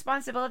taking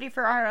responsibility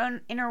for our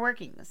own inner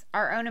workings,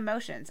 our own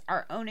emotions,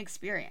 our own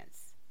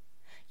experience.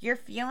 Your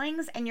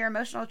feelings and your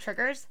emotional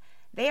triggers,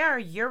 they are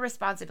your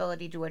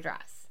responsibility to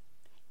address.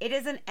 It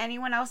isn't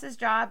anyone else's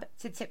job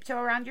to tiptoe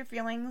around your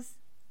feelings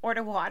or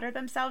to water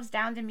themselves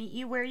down to meet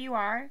you where you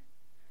are.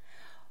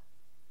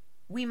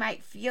 We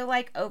might feel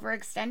like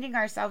overextending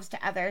ourselves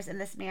to others in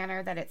this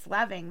manner, that it's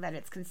loving, that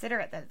it's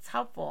considerate, that it's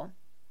helpful.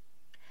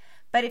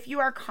 But if you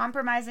are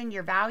compromising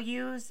your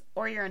values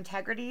or your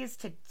integrities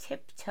to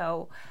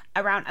tiptoe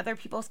around other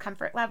people's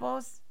comfort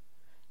levels,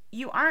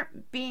 you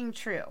aren't being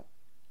true.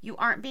 You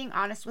aren't being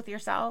honest with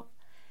yourself,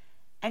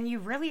 and you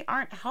really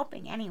aren't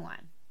helping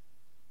anyone.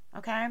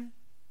 Okay?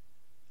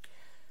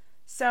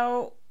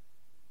 So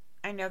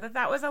I know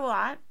that was a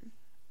lot.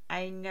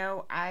 I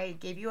know I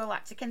gave you a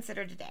lot to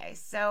consider today.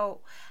 So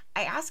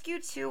I ask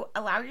you to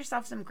allow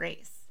yourself some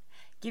grace.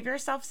 Give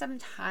yourself some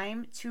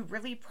time to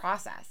really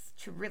process,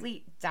 to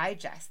really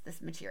digest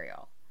this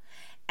material.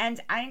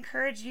 And I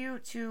encourage you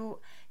to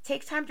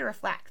take time to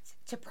reflect,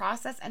 to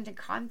process, and to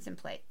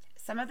contemplate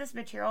some of this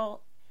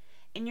material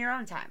in your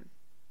own time.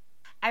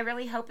 I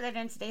really hope that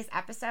in today's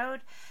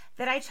episode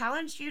that I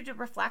challenged you to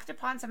reflect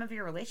upon some of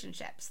your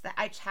relationships, that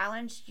I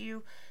challenged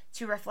you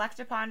to reflect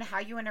upon how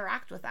you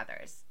interact with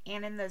others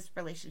and in those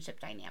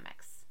relationship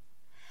dynamics.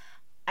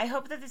 I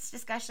hope that this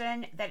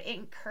discussion, that it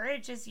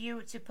encourages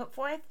you to put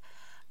forth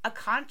a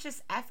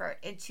conscious effort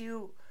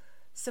into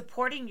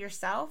supporting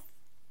yourself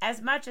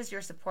as much as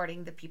you're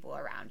supporting the people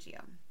around you.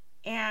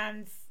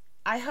 And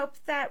I hope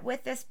that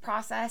with this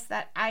process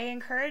that I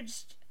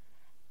encouraged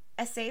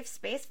a safe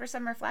space for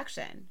some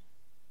reflection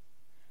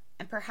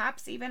and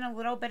perhaps even a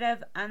little bit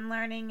of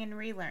unlearning and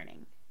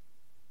relearning.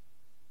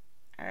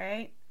 All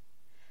right?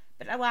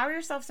 But allow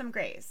yourself some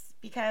grace,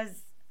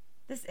 because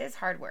this is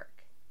hard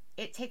work.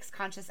 It takes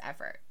conscious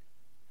effort.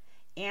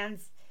 And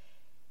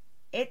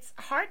it's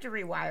hard to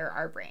rewire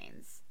our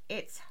brains.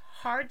 It's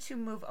hard to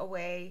move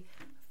away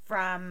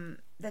from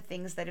the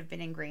things that have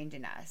been ingrained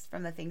in us,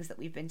 from the things that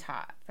we've been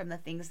taught, from the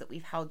things that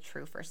we've held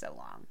true for so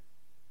long.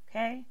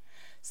 Okay?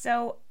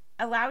 So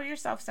allow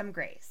yourself some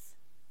grace.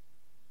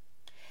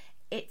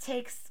 It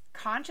takes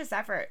conscious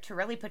effort to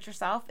really put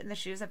yourself in the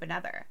shoes of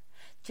another,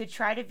 to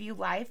try to view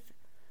life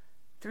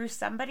through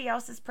somebody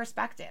else's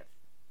perspective.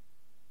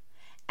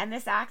 And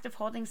this act of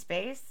holding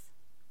space,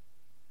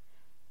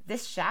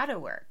 this shadow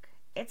work,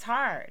 it's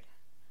hard,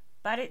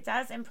 but it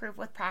does improve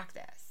with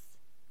practice.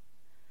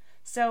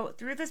 So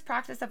through this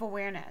practice of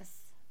awareness,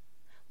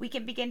 we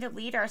can begin to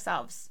lead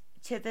ourselves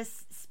to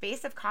this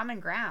space of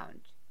common ground,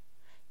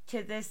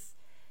 to this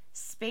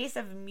space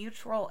of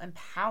mutual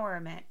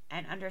empowerment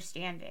and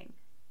understanding.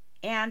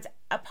 And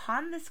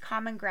upon this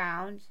common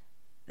ground,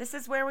 this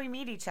is where we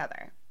meet each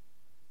other.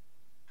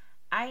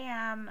 I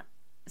am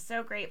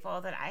so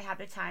grateful that I had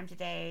the time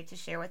today to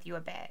share with you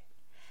a bit.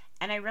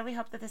 And I really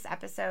hope that this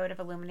episode of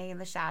Illuminating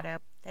the Shadow,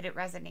 that it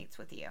resonates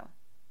with you.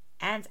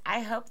 And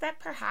I hope that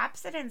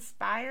perhaps it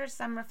inspires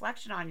some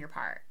reflection on your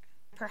part.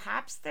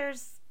 Perhaps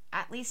there's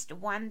at least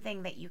one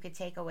thing that you could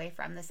take away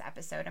from this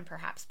episode and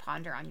perhaps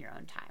ponder on your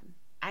own time.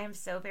 I am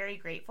so very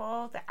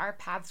grateful that our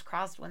paths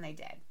crossed when they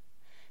did.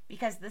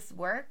 Because this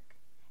work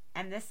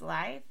and this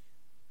life,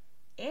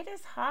 it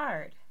is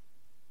hard.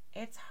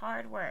 It's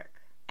hard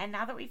work. And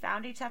now that we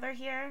found each other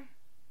here,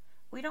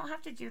 we don't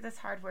have to do this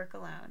hard work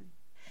alone.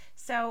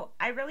 So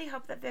I really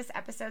hope that this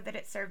episode, that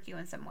it served you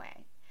in some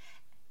way.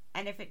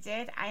 And if it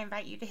did, I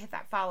invite you to hit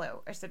that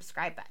follow or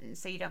subscribe button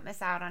so you don't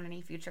miss out on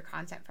any future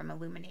content from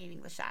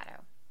Illuminating the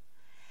Shadow.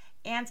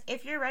 And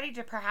if you're ready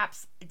to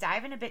perhaps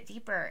dive in a bit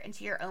deeper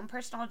into your own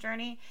personal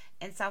journey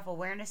and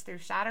self-awareness through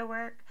shadow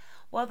work,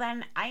 well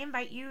then I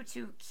invite you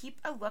to keep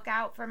a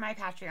lookout for my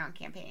Patreon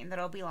campaign that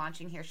I'll be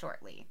launching here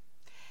shortly.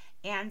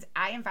 And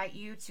I invite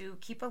you to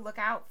keep a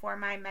lookout for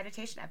my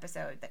meditation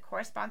episode that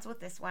corresponds with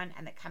this one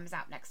and that comes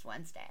out next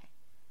Wednesday.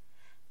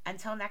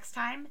 Until next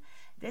time,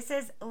 this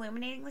is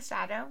Illuminating the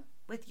Shadow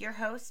with your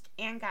host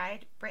and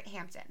guide, Britt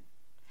Hampton.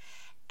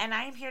 And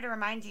I am here to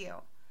remind you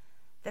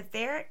that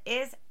there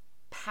is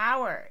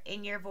power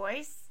in your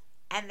voice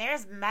and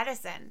there's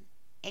medicine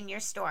in your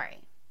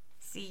story.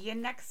 See you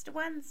next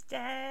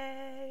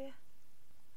Wednesday.